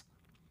hills.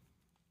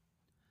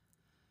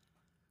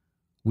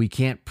 We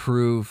can't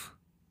prove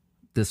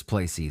this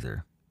place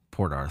either,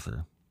 Port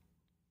Arthur.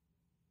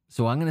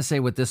 So I'm going to say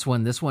with this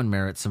one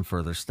merits some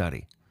further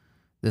study.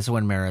 This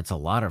one merits a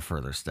lot of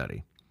further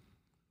study.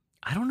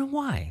 I don't know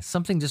why.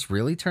 Something just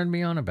really turned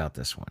me on about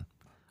this one.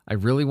 I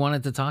really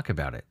wanted to talk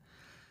about it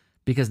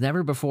because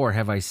never before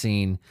have I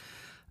seen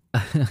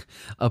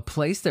a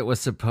place that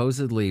was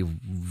supposedly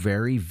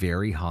very,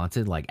 very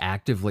haunted, like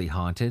actively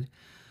haunted,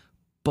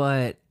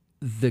 but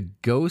the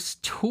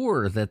ghost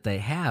tour that they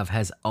have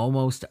has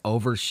almost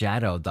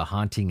overshadowed the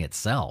haunting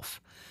itself.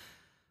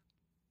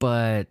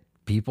 But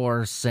people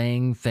are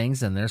saying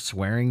things and they're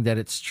swearing that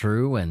it's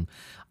true. And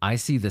I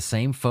see the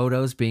same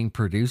photos being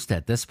produced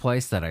at this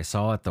place that I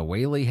saw at the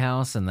Whaley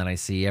House and that I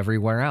see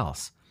everywhere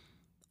else.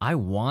 I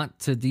want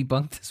to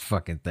debunk this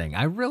fucking thing.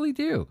 I really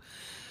do.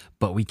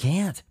 But we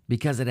can't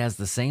because it has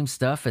the same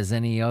stuff as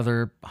any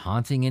other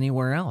haunting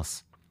anywhere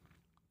else.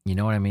 You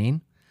know what I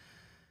mean?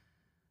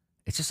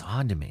 It's just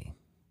odd to me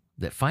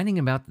that finding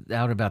out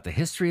about the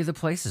history of the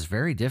place is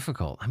very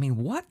difficult. I mean,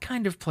 what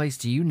kind of place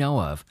do you know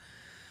of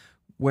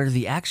where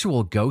the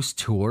actual ghost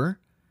tour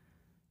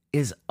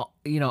is,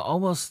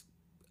 almost,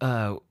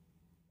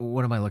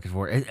 what am I looking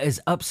for?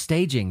 Is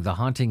upstaging the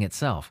haunting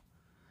itself?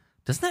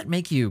 Doesn't that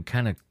make you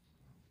kind of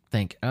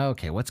think, oh,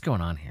 okay, what's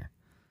going on here?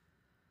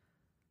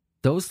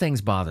 Those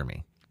things bother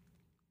me.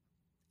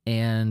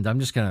 And I'm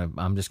just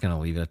gonna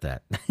leave it at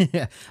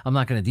that. I'm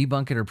not gonna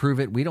debunk it or prove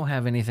it. We don't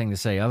have anything to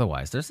say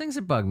otherwise. There's things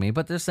that bug me,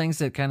 but there's things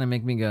that kind of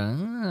make me go,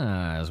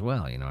 as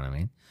well. You know what I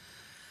mean?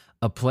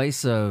 A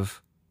place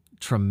of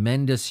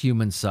tremendous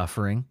human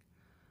suffering,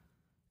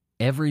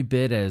 every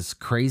bit as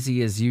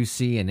crazy as you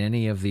see in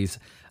any of these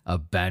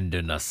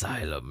abandoned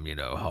asylum,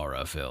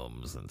 horror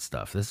films and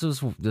stuff.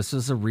 This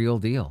is a real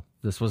deal.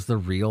 This was the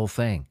real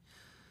thing.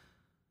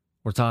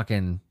 We're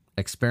talking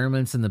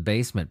experiments in the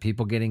basement,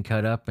 people getting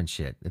cut up and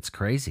shit. It's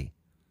crazy.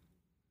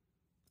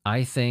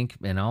 I think,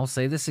 and I'll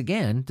say this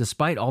again,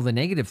 despite all the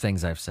negative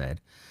things I've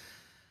said,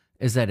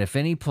 is that if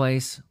any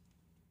place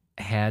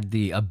had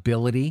the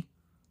ability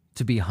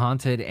to be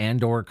haunted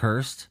and or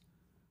cursed,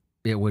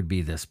 it would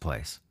be this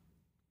place,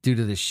 due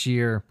to the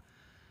sheer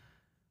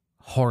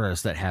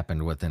horrors that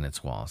happened within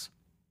its walls.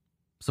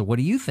 So what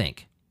do you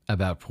think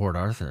about Port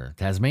Arthur,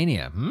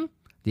 Tasmania? Do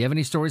you have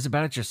any stories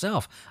about it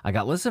yourself? I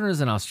got listeners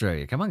in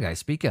Australia. Come on, guys,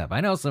 speak up.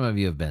 I know some of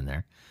you have been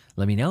there.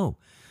 Let me know.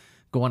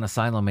 Go on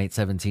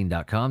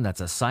asylum817.com.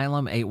 That's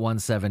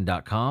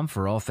asylum817.com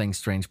for all things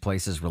Strange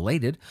Places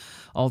related.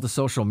 All the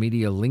social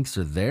media links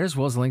are there, as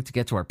well as a link to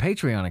get to our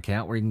Patreon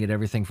account, where you can get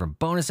everything from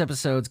bonus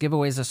episodes,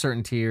 giveaways of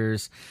certain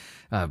tiers,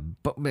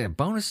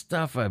 bonus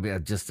stuff,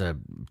 outtakes.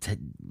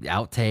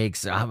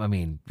 I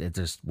mean,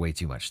 there's way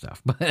too much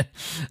stuff. But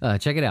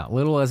check it out.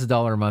 Little as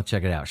 $1 a month.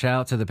 Check it out. Shout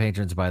out to the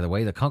patrons, by the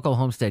way. The Kunkel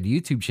Homestead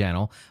YouTube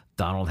channel,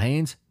 Donald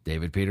Haynes,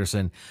 David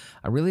Peterson.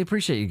 I really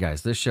appreciate you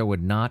guys. This show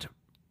would not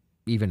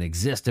even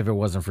exist if it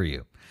wasn't for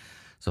you.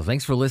 So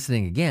thanks for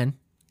listening again,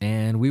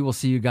 and we will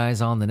see you guys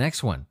on the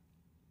next one.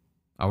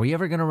 Are we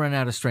ever going to run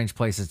out of strange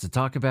places to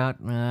talk about?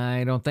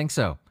 I don't think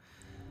so.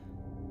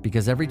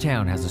 Because every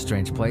town has a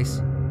strange place,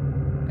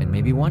 and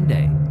maybe one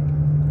day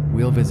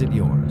we'll visit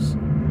yours.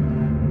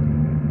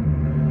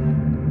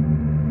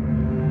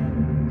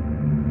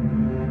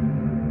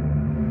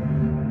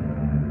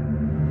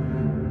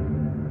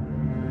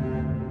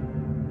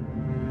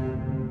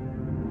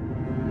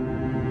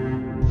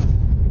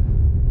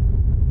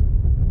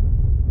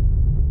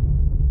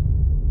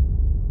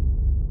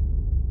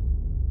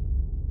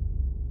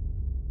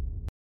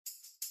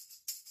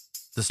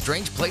 The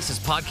Strange Places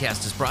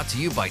podcast is brought to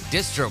you by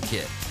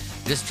DistroKid.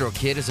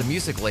 DistroKid is a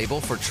music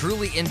label for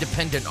truly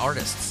independent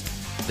artists.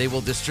 They will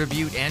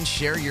distribute and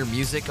share your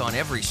music on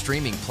every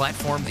streaming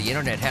platform the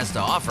internet has to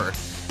offer.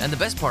 And the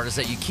best part is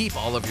that you keep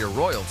all of your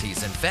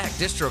royalties. In fact,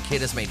 DistroKid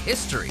has made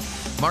history,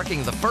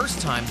 marking the first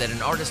time that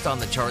an artist on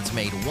the charts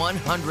made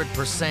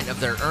 100%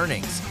 of their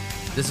earnings.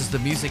 This is the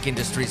music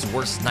industry's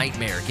worst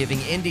nightmare, giving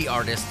indie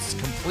artists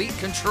complete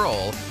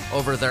control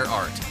over their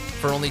art.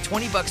 For only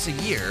 $20 a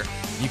year,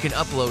 you can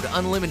upload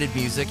unlimited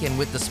music, and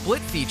with the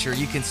split feature,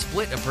 you can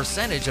split a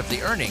percentage of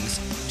the earnings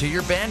to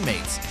your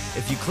bandmates.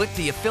 If you click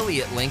the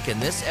affiliate link in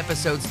this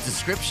episode's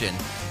description,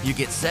 you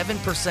get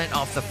 7%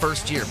 off the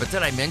first year. But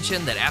did I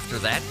mention that after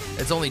that,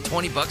 it's only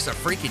 $20 a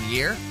freaking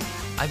year?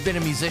 I've been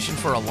a musician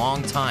for a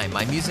long time.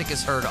 My music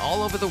is heard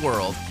all over the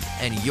world,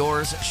 and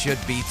yours should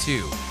be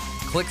too.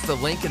 Click the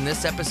link in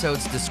this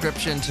episode's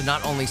description to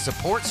not only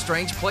support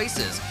Strange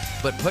Places,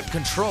 but put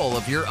control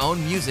of your own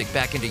music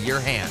back into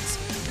your hands.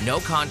 No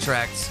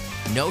contracts,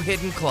 no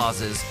hidden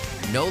clauses,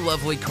 no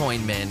lovely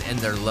coin men and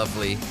their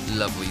lovely,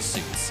 lovely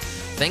suits.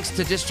 Thanks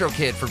to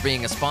DistroKid for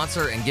being a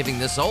sponsor and giving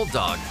this old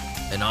dog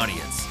an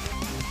audience.